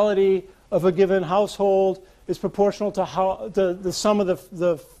centrality of a given household is proportional to the sum of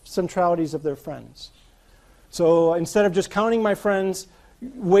the centralities of their friends. So instead of just counting my friends,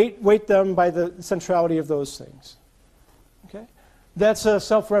 weight them by the centrality of those things. Okay? That's a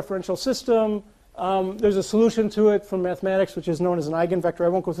self-referential system. There's a solution to it from mathematics, which is known as an eigenvector. I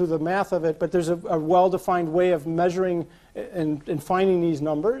won't go through the math of it, but there's a well-defined way of measuring and finding these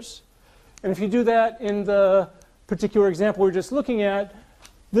numbers. And if you do that in the particular example we're just looking at,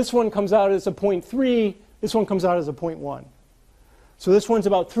 This one comes out as a 0.3. This one comes out as a 0.1. So this one's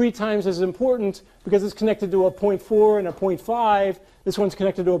about 3 times as important because it's connected to a 0.4 and a 0.5. This one's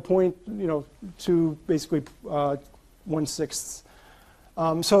connected to a point, to basically 1/6.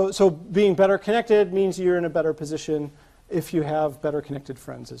 So being better connected means you're in a better position if you have better connected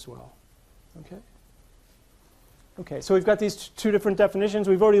friends as well. Okay. Okay, so we've got these 2 different definitions.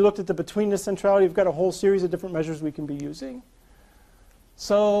 We've already looked at the betweenness centrality. We've got a whole series of different measures we can be using.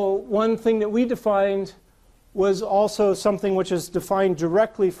 So one thing that we defined was also something which is defined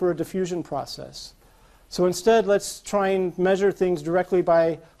directly for a diffusion process. So instead, let's try and measure things directly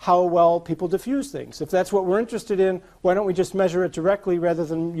by how well people diffuse things. If that's what we're interested in, why don't we just measure it directly rather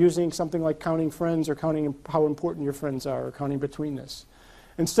than using something like counting friends or counting how important your friends are or counting betweenness?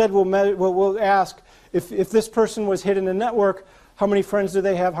 Instead, we'll ask, if this person was hit in a network, how many friends do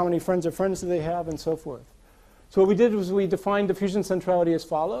they have, how many friends of friends do they have, and so forth. So what we did was we defined diffusion centrality as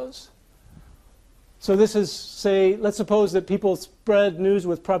follows. So this is, say, let's suppose that people spread news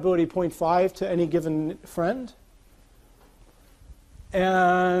with probability 0.5 to any given friend.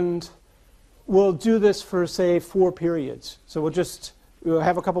 And we'll do this for, say, 4 periods. So we'll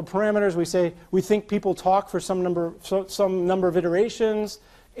have a couple parameters. We say we think people talk for some number of iterations,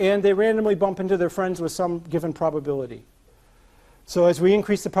 and they randomly bump into their friends with some given probability. So as we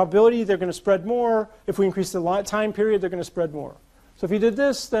increase the probability, they're going to spread more. If we increase the time period, they're going to spread more. So if you did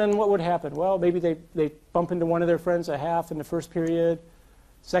this, then what would happen? Well, maybe they bump into one of their friends a half in the first period.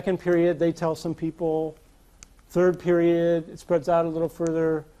 Second period, they tell some people. Third period, it spreads out a little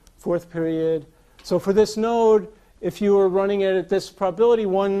further. Fourth period. So for this node, if you were running it at this probability,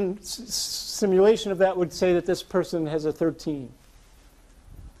 one simulation of that would say that this person has a 13.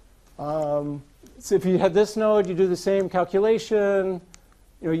 So if you had this node, you do the same calculation,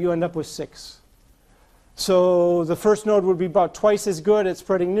 you end up with 6. So the first node would be about twice as good at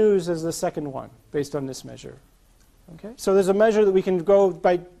spreading news as the second one, based on this measure. Okay? So there's a measure that we can go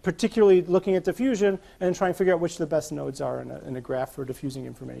by particularly looking at diffusion and try and figure out which the best nodes are in a graph for diffusing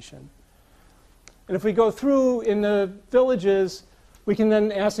information. And if we go through in the villages, we can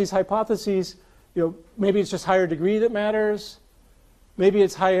then ask these hypotheses. Maybe it's just higher degree that matters. Maybe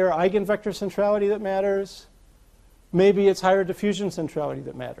it's higher eigenvector centrality that matters. Maybe it's higher diffusion centrality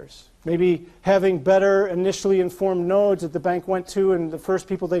that matters. Maybe having better initially informed nodes that the bank went to and the first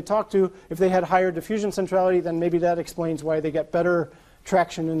people they talked to, if they had higher diffusion centrality, then maybe that explains why they get better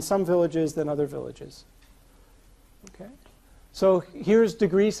traction in some villages than other villages. Okay. So here's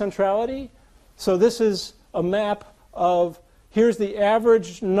degree centrality. So this is a map of, here's the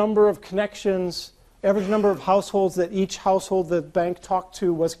average number of connections, average number of households that each household the bank talked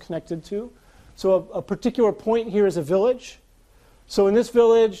to was connected to. So a particular point here is a village. So in this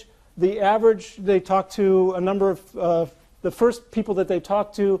village, the average, they talked to a number of, the first people that they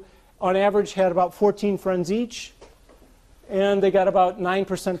talked to, on average, had about 14 friends each. And they got about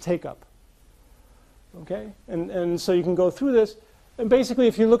 9% take-up. Okay? And so you can go through this. And basically,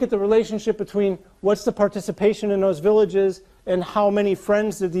 if you look at the relationship between what's the participation in those villages and how many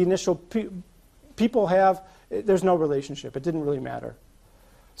friends did the initial people have, there's no relationship. It didn't really matter.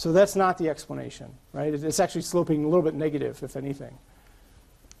 So that's not the explanation, right? It's actually sloping a little bit negative, if anything.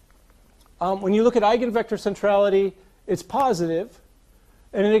 When you look at eigenvector centrality, it's positive,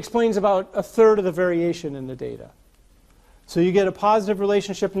 and it explains about 1/3 of the variation in the data. So you get a positive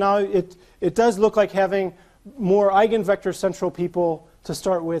relationship. Now it does look like having more eigenvector central people to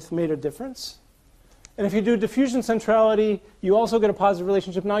start with made a difference. And if you do diffusion centrality, you also get a positive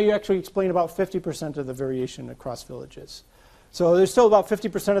relationship. Now you actually explain about 50% of the variation across villages. So there's still about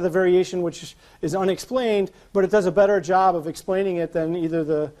 50% of the variation which is unexplained, but it does a better job of explaining it than either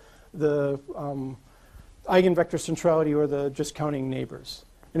the eigenvector centrality or the just counting neighbors.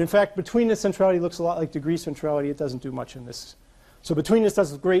 And in fact, betweenness centrality looks a lot like degree centrality. It doesn't do much in this. So betweenness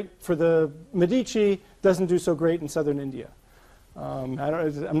does great for the Medici, doesn't do so great in southern India. I'm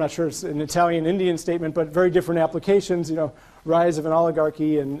not sure it's an Italian-Indian statement, but very different applications. Rise of an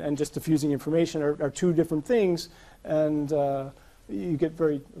oligarchy and just diffusing information are 2 different things. And you get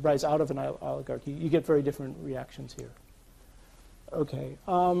rise out of an oligarchy. You get very different reactions here. Okay.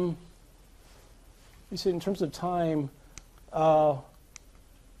 You see, in terms of time,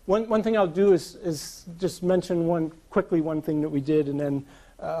 one thing I'll do is just mention quickly one thing that we did, and then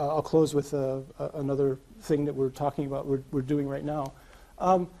I'll close with another thing that we're talking about, we're doing right now.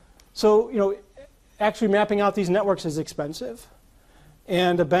 So, actually mapping out these networks is expensive.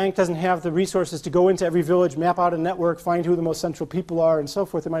 And a bank doesn't have the resources to go into every village, map out a network, find who the most central people are, and so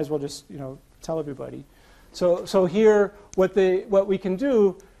forth. They might as well just, tell everybody. So here, what we can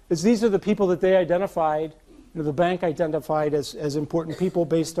do is these are the people that they identified the bank identified as important people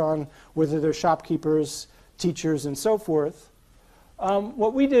based on whether they're shopkeepers, teachers, and so forth.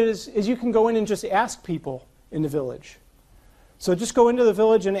 What we did is you can go in and just ask people in the village. So just go into the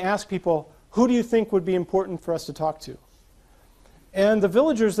village and ask people, who do you think would be important for us to talk to? And the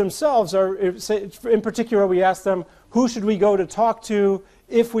villagers themselves are, in particular, we asked them, who should we go to talk to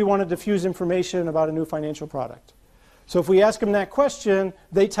if we want to diffuse information about a new financial product? So if we ask them that question,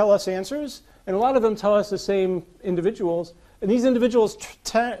 they tell us answers, and a lot of them tell us the same individuals, and these individuals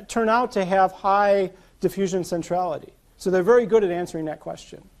turn out to have high diffusion centrality. So they're very good at answering that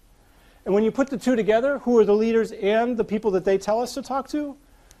question. And when you put the two together, who are the leaders and the people that they tell us to talk to,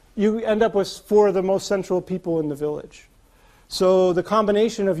 you end up with 4 of the most central people in the village. So the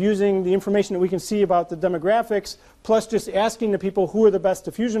combination of using the information that we can see about the demographics, plus just asking the people who are the best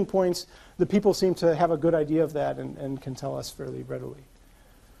diffusion points, the people seem to have a good idea of that and can tell us fairly readily.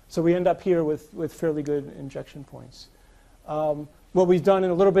 So we end up here with fairly good injection points. What we've done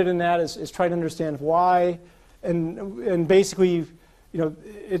a little bit in that is try to understand why, and basically,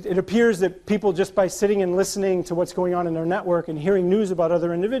 it appears that people, just by sitting and listening to what's going on in their network and hearing news about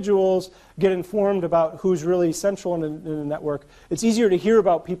other individuals, get informed about who's really central in the network. It's easier to hear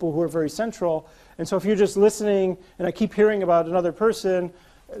about people who are very central. And so if you're just listening and I keep hearing about another person,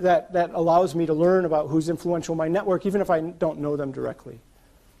 that allows me to learn about who's influential in my network, even if I don't know them directly.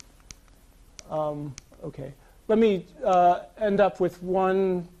 Okay. Let me end up with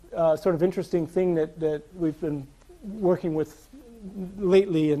one sort of interesting thing that we've been working with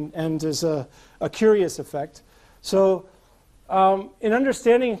lately and is a curious effect. So in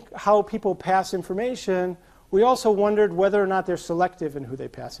understanding how people pass information, we also wondered whether or not they're selective in who they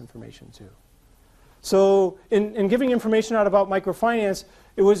pass information to. So in giving information out about microfinance,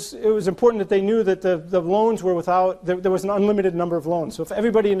 it was important that they knew that the loans were without, there was an unlimited number of loans. So if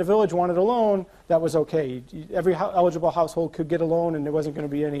everybody in the village wanted a loan, that was okay. Every eligible household could get a loan and there wasn't going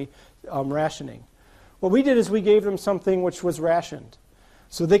to be any rationing. What we did is we gave them something which was rationed.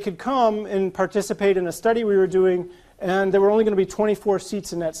 So they could come and participate in a study we were doing, and there were only going to be 24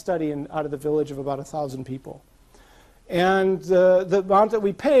 seats in that study out of the village of about 1,000 people. And the amount that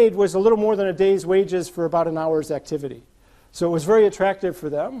we paid was a little more than a day's wages for about an hour's activity. So it was very attractive for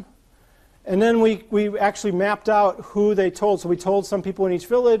them. And then we actually mapped out who they told. So we told some people in each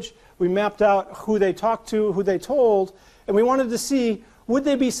village. We mapped out who they talked to, who they told. And we wanted to see, would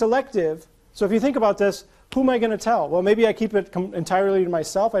they be selective? So if you think about this, who am I going to tell? Well, maybe I keep it entirely to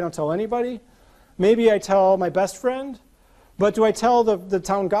myself. I don't tell anybody. Maybe I tell my best friend. But do I tell the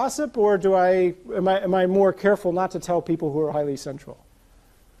town gossip, or am I more careful not to tell people who are highly central?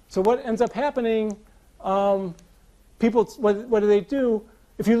 So what ends up happening, people, what do they do?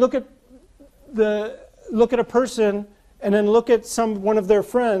 If you look at a person and then look at one of their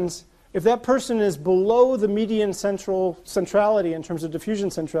friends, if that person is below the median centrality in terms of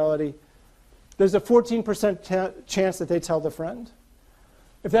diffusion centrality, there's a 14% chance that they tell the friend.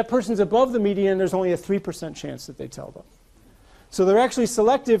 If that person's above the median, there's only a 3% chance that they tell them. So they're actually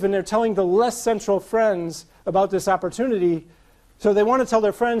selective, and they're telling the less central friends about this opportunity. So they want to tell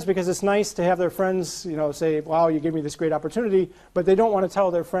their friends because it's nice to have their friends, say, wow, you gave me this great opportunity, but they don't want to tell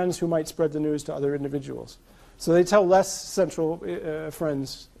their friends who might spread the news to other individuals. So they tell less central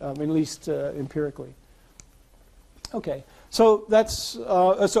friends, at least empirically. Okay, so that's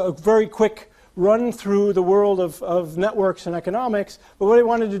a very quick run through the world of networks and economics. But what I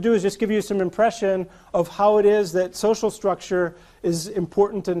wanted to do is just give you some impression of how it is that social structure is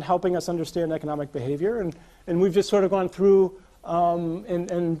important in helping us understand economic behavior. And we've just sort of gone through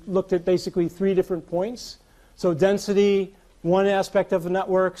and looked at basically 3 different points. So density, one aspect of the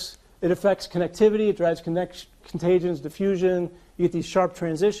networks. It affects connectivity. It drives contagions, diffusion. You get these sharp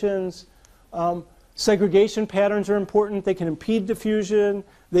transitions. Segregation patterns are important. They can impede diffusion.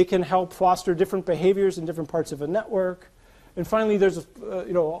 They can help foster different behaviors in different parts of a network. And finally, there's a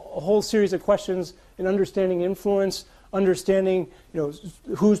whole series of questions in understanding influence, understanding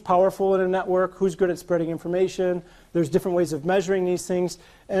who's powerful in a network, who's good at spreading information. There's different ways of measuring these things.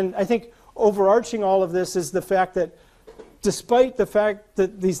 And I think overarching all of this is the fact that despite the fact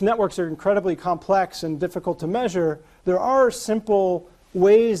that these networks are incredibly complex and difficult to measure, there are simple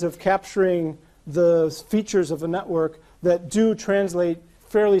ways of capturing the features of a network that do translate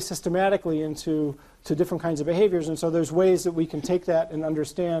fairly systematically into different kinds of behaviors. And so there's ways that we can take that and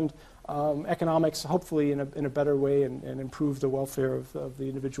understand economics, hopefully in a better way, and improve the welfare of the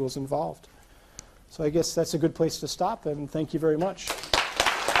individuals involved. So I guess that's a good place to stop, and thank you very much.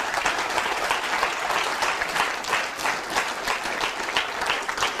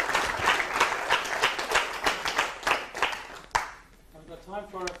 I've got time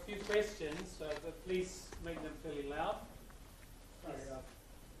for a few questions. questions, but please make them fairly loud. Sorry,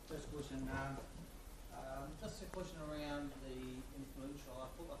 first question. Just a question around the influential. I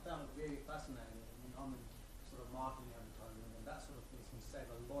found it very fascinating. I mean, I'm in sort of marketing advertising, and that sort of thing can save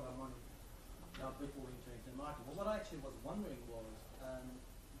a lot of money now people into marketing. But what I actually was wondering was,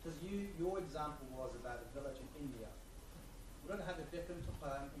 because your example was about a village in India, would it have a different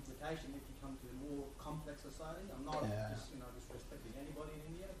implication if you come to a more complex society? I'm not disrespecting anybody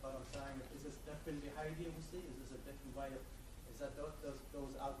in India, but I'm saying, is this different behaviour we see? Is this a different way of, is that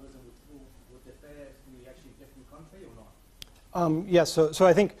those algorithms would differ if we actually different country or not? Yes, so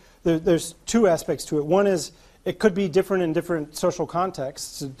I think there's two aspects to it. One is it could be different in different social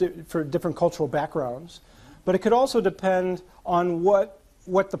contexts for different cultural backgrounds, but it could also depend on what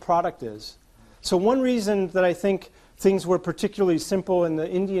the product is. So one reason that I think things were particularly simple in the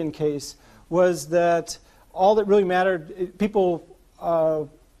Indian case was that all that really mattered, people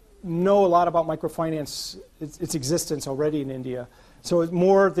know a lot about microfinance, its existence already in India. So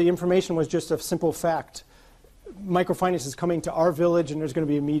the information was just a simple fact. Microfinance is coming to our village and there's going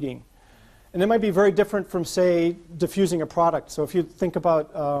to be a meeting. And it might be very different from, say, diffusing a product. So if you think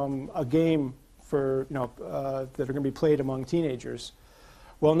about a game that are going to be played among teenagers,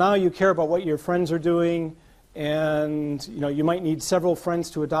 well, now you care about what your friends are doing, and you might need several friends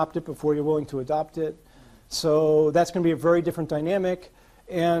to adopt it before you're willing to adopt it. So that's going to be a very different dynamic.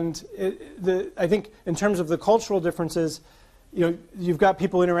 And I think in terms of the cultural differences, you've got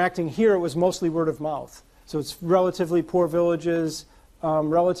people interacting here. It was mostly word of mouth. So it's relatively poor villages,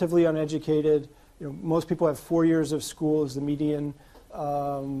 relatively uneducated. Most people have 4 years of school as the median.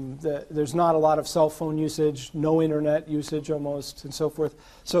 There's not a lot of cell phone usage, no internet usage almost, and so forth.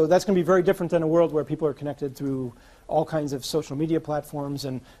 So that's going to be very different than a world where people are connected through all kinds of social media platforms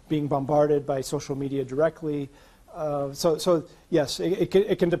and being bombarded by social media directly. So yes,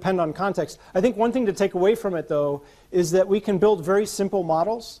 it can depend on context. I think one thing to take away from it, though, is that we can build very simple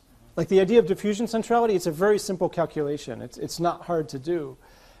models. Like the idea of diffusion centrality, it's a very simple calculation. It's not hard to do.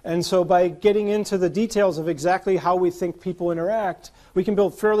 And so by getting into the details of exactly how we think people interact, we can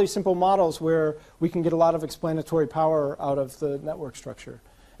build fairly simple models where we can get a lot of explanatory power out of the network structure.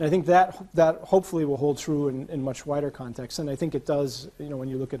 And I think that hopefully will hold true in much wider contexts. And I think it does, when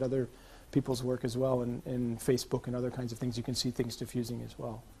you look at other people's work as well in Facebook and other kinds of things, you can see things diffusing as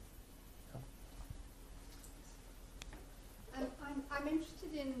well. I'm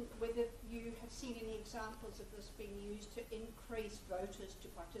interested in whether you have seen any examples of this being used to increase voters to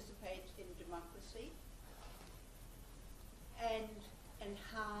participate in democracy, and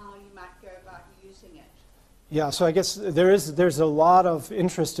how you might go about using it. Yeah, so I guess there's a lot of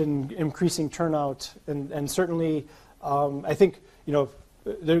interest in increasing turnout, and certainly I think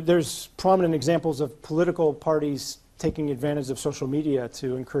there's prominent examples of political parties taking advantage of social media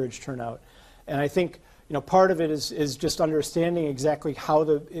to encourage turnout, and I think part of it is just understanding exactly how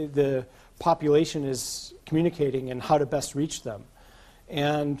the population is communicating and how to best reach them.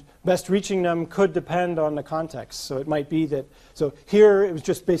 And best reaching them could depend on the context. So it might be that, so here it was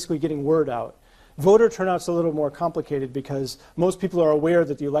just basically getting word out. Voter turnout's a little more complicated because most people are aware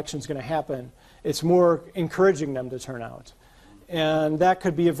that the election's going to happen. It's more encouraging them to turn out. And that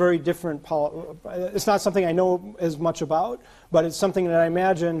could be a very different, it's not something I know as much about, but it's something that I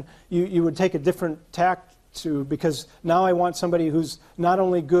imagine you would take a different tact to, because now I want somebody who's not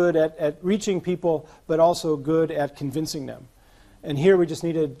only good at reaching people, but also good at convincing them. And here we just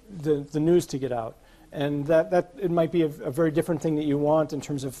needed the news to get out. And that it might be a very different thing that you want in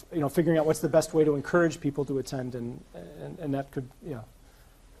terms of figuring out what's the best way to encourage people to attend, and that could, yeah.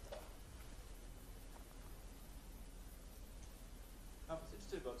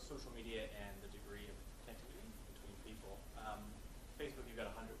 About social media and the degree of connectivity between people. Facebook, you've got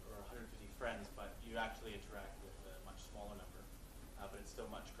 100 or 150 friends, but you actually interact with a much smaller number, but it's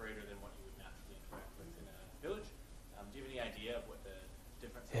still much greater than what you would naturally interact with in a village. Do you have any idea of what the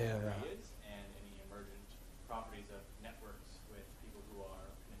difference in degree is, and any emergent properties of networks with people who are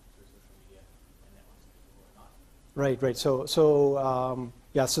connected through social media and networks with people who are not? Right. So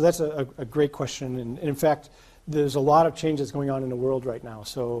that's a great question, and in fact, there's a lot of changes going on in the world right now.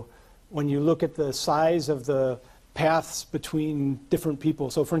 So when you look at the size of the paths between different people,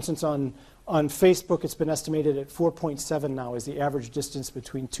 so for instance on Facebook it's been estimated at 4.7 now is the average distance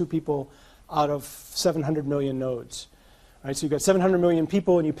between two people out of 700 million nodes. Right, so you've got 700 million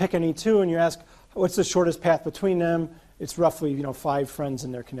people and you pick any two and you ask what's the shortest path between them. It's roughly 5 friends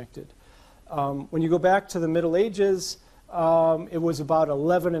and they're connected. When you go back to the Middle Ages, it was about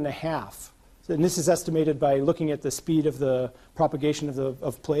 11.5. And this is estimated by looking at the speed of the propagation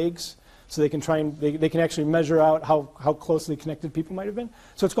of plagues. So they can try and they can actually measure out how closely connected people might have been.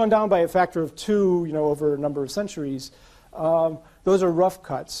 So it's gone down by a factor of 2, over a number of centuries. Those are rough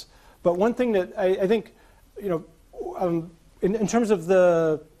cuts. But one thing that I think, in terms of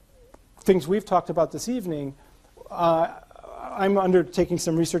the things we've talked about this evening, I'm undertaking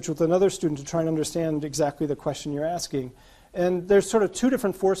some research with another student to try and understand exactly the question you're asking. And there's sort of 2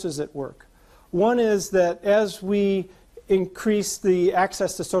 different forces at work. One is that as we increase the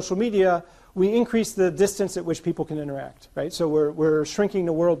access to social media, we increase the distance at which people can interact, right? So we're shrinking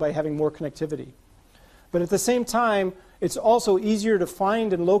the world by having more connectivity. But at the same time, it's also easier to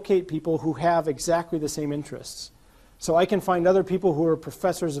find and locate people who have exactly the same interests. So I can find other people who are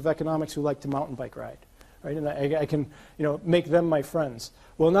professors of economics who like to mountain bike ride, right? And I can, make them my friends.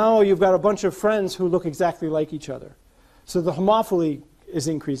 Well, now you've got a bunch of friends who look exactly like each other. So the homophily is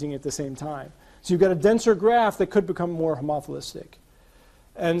increasing at the same time. So you've got a denser graph that could become more homophilistic.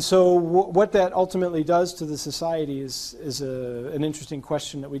 And so what that ultimately does to the society is an interesting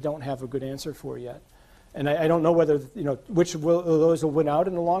question that we don't have a good answer for yet. And I don't know whether, which of those will win out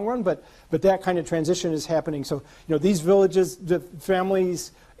in the long run, but that kind of transition is happening. So, these villages, the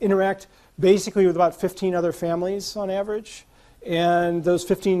families interact basically with about 15 other families on average. And those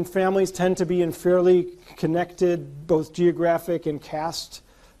 15 families tend to be in fairly connected, both geographic and caste.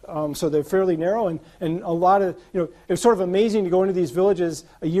 So they're fairly narrow. And a lot of, it was sort of amazing to go into these villages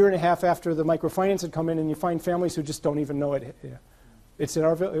a year and a half after the microfinance had come in, and you find families who just don't even know it. Yeah. It's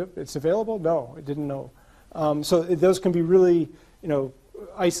available? No, I didn't know. So those can be really,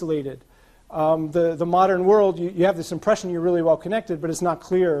 isolated. The modern world, you have this impression you're really well connected, but it's not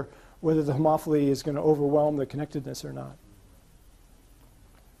clear whether the homophily is going to overwhelm the connectedness or not.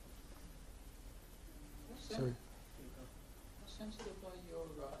 Sorry. How sensitive are your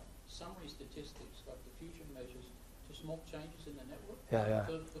summary statistics, like diffusion measures, to small changes in the network? Yeah.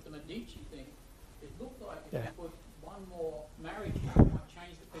 With the Medici thing, it looked like if Yeah. you put one more marriage, it might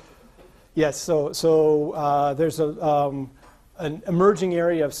change the picture completely. Yes, so there's an emerging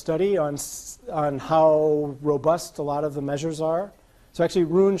area of study on how robust a lot of the measures are. So actually,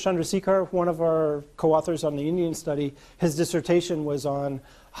 Roon Chandrasekhar, one of our co-authors on the Indian study, his dissertation was on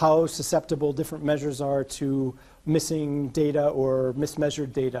how susceptible different measures are to missing data or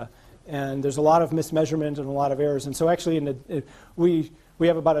mismeasured data. And there's a lot of mismeasurement and a lot of errors. And so actually, we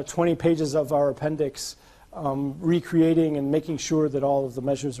have about 20 pages of our appendix recreating and making sure that all of the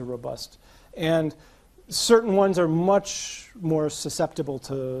measures are robust. And certain ones are much more susceptible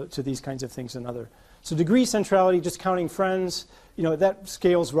to these kinds of things than others. So degree centrality, just counting friends, that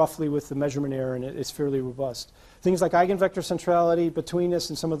scales roughly with the measurement error, and it's fairly robust. Things like eigenvector centrality, betweenness,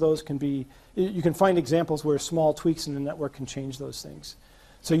 and some of those can be, you can find examples where small tweaks in the network can change those things.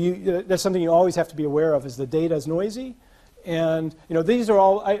 So that's something you always have to be aware of, is the data is noisy. And these are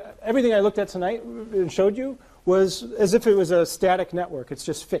all, everything I looked at tonight and showed you was as if it was a static network. It's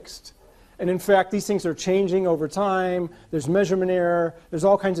just fixed. And in fact, these things are changing over time. There's measurement error. There's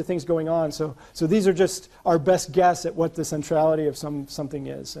all kinds of things going on. So these are just our best guess at what the centrality of something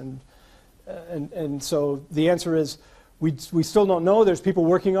is. And so the answer is we still don't know. There's people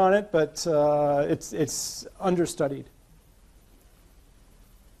working on it, but it's understudied.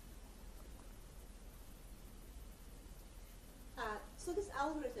 So this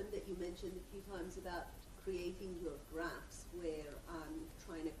algorithm that you mentioned a few times about creating your graphs where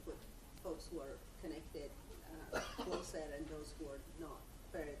trying to put folks who are connected closer and those who are not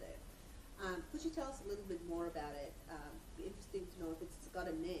further. Could you tell us a little bit more about it? It'd be interesting to know if it's got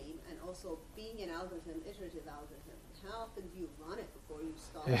a name, and also being an algorithm, iterative algorithm, how often do you run it before you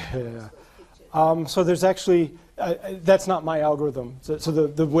stop those pictures? So there's actually, that's not my algorithm. So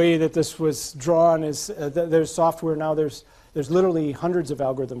the way that this was drawn is, there's software now, there's literally hundreds of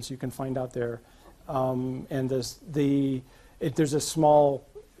algorithms you can find out there. And there's a small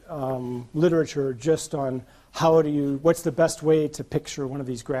literature just on what's the best way to picture one of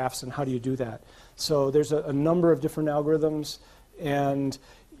these graphs and how do you do that. So there's a number of different algorithms, and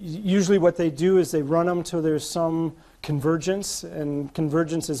usually what they do is they run them till there's some convergence, and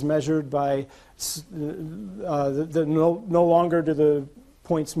convergence is measured by no longer do the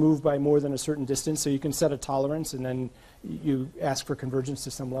points move by more than a certain distance, so you can set a tolerance and then you ask for convergence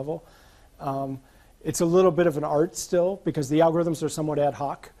to some level. It's a little bit of an art still because the algorithms are somewhat ad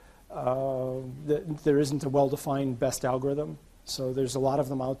hoc. There isn't a well-defined best algorithm, so there's a lot of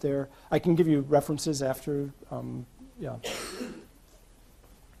them out there. I can give you references after, yeah. A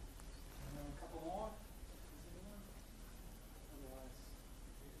couple more?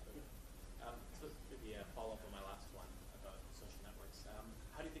 So maybe a follow-up on my last one about social networks.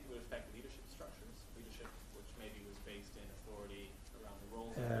 How do you think it would affect leadership structures? Leadership, which maybe was based in authority around the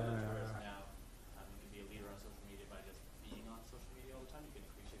roles of the village, whereas now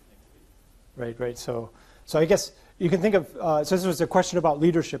right. So I guess you can think of, so this was a question about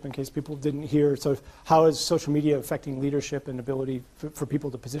leadership in case people didn't hear. So how is social media affecting leadership and ability for people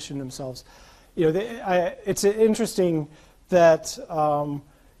to position themselves? You know, it's interesting that, you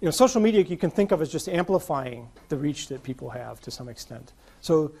know, social media you can think of as just amplifying the reach that people have to some extent.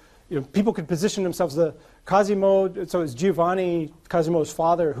 So, you know, people could position themselves. Cosimo, so it's Giovanni, Cosimo's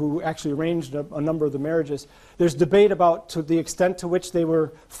father, who actually arranged a number of the marriages. There's debate about to the extent to which they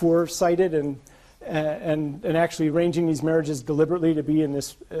were foresighted and actually arranging these marriages deliberately to be in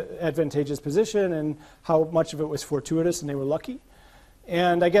this advantageous position, and how much of it was fortuitous and they were lucky.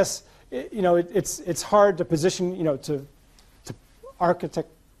 And I guess you know, it's hard to position, you know, to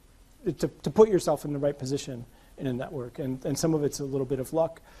put yourself in the right position in a network, and some of it's a little bit of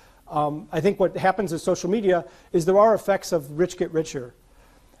luck. I think what happens with social media is there are effects of rich get richer.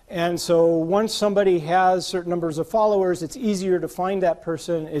 And so once somebody has certain numbers of followers, it's easier to find that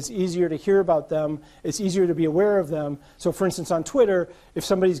person, it's easier to hear about them, it's easier to be aware of them. So for instance, on Twitter, if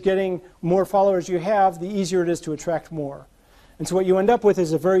somebody's getting more followers you have, the easier it is to attract more. And so what you end up with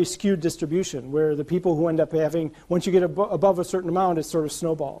is a very skewed distribution, where the people who end up having, once you get above a certain amount, it sort of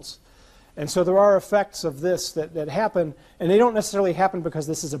snowballs. And so there are effects of this that happen, and they don't necessarily happen because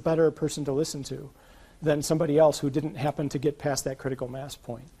this is a better person to listen to than somebody else who didn't happen to get past that critical mass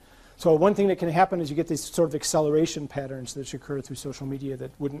point. So one thing that can happen is you get these sort of acceleration patterns that occur through social media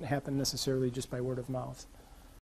that wouldn't happen necessarily just by word of mouth.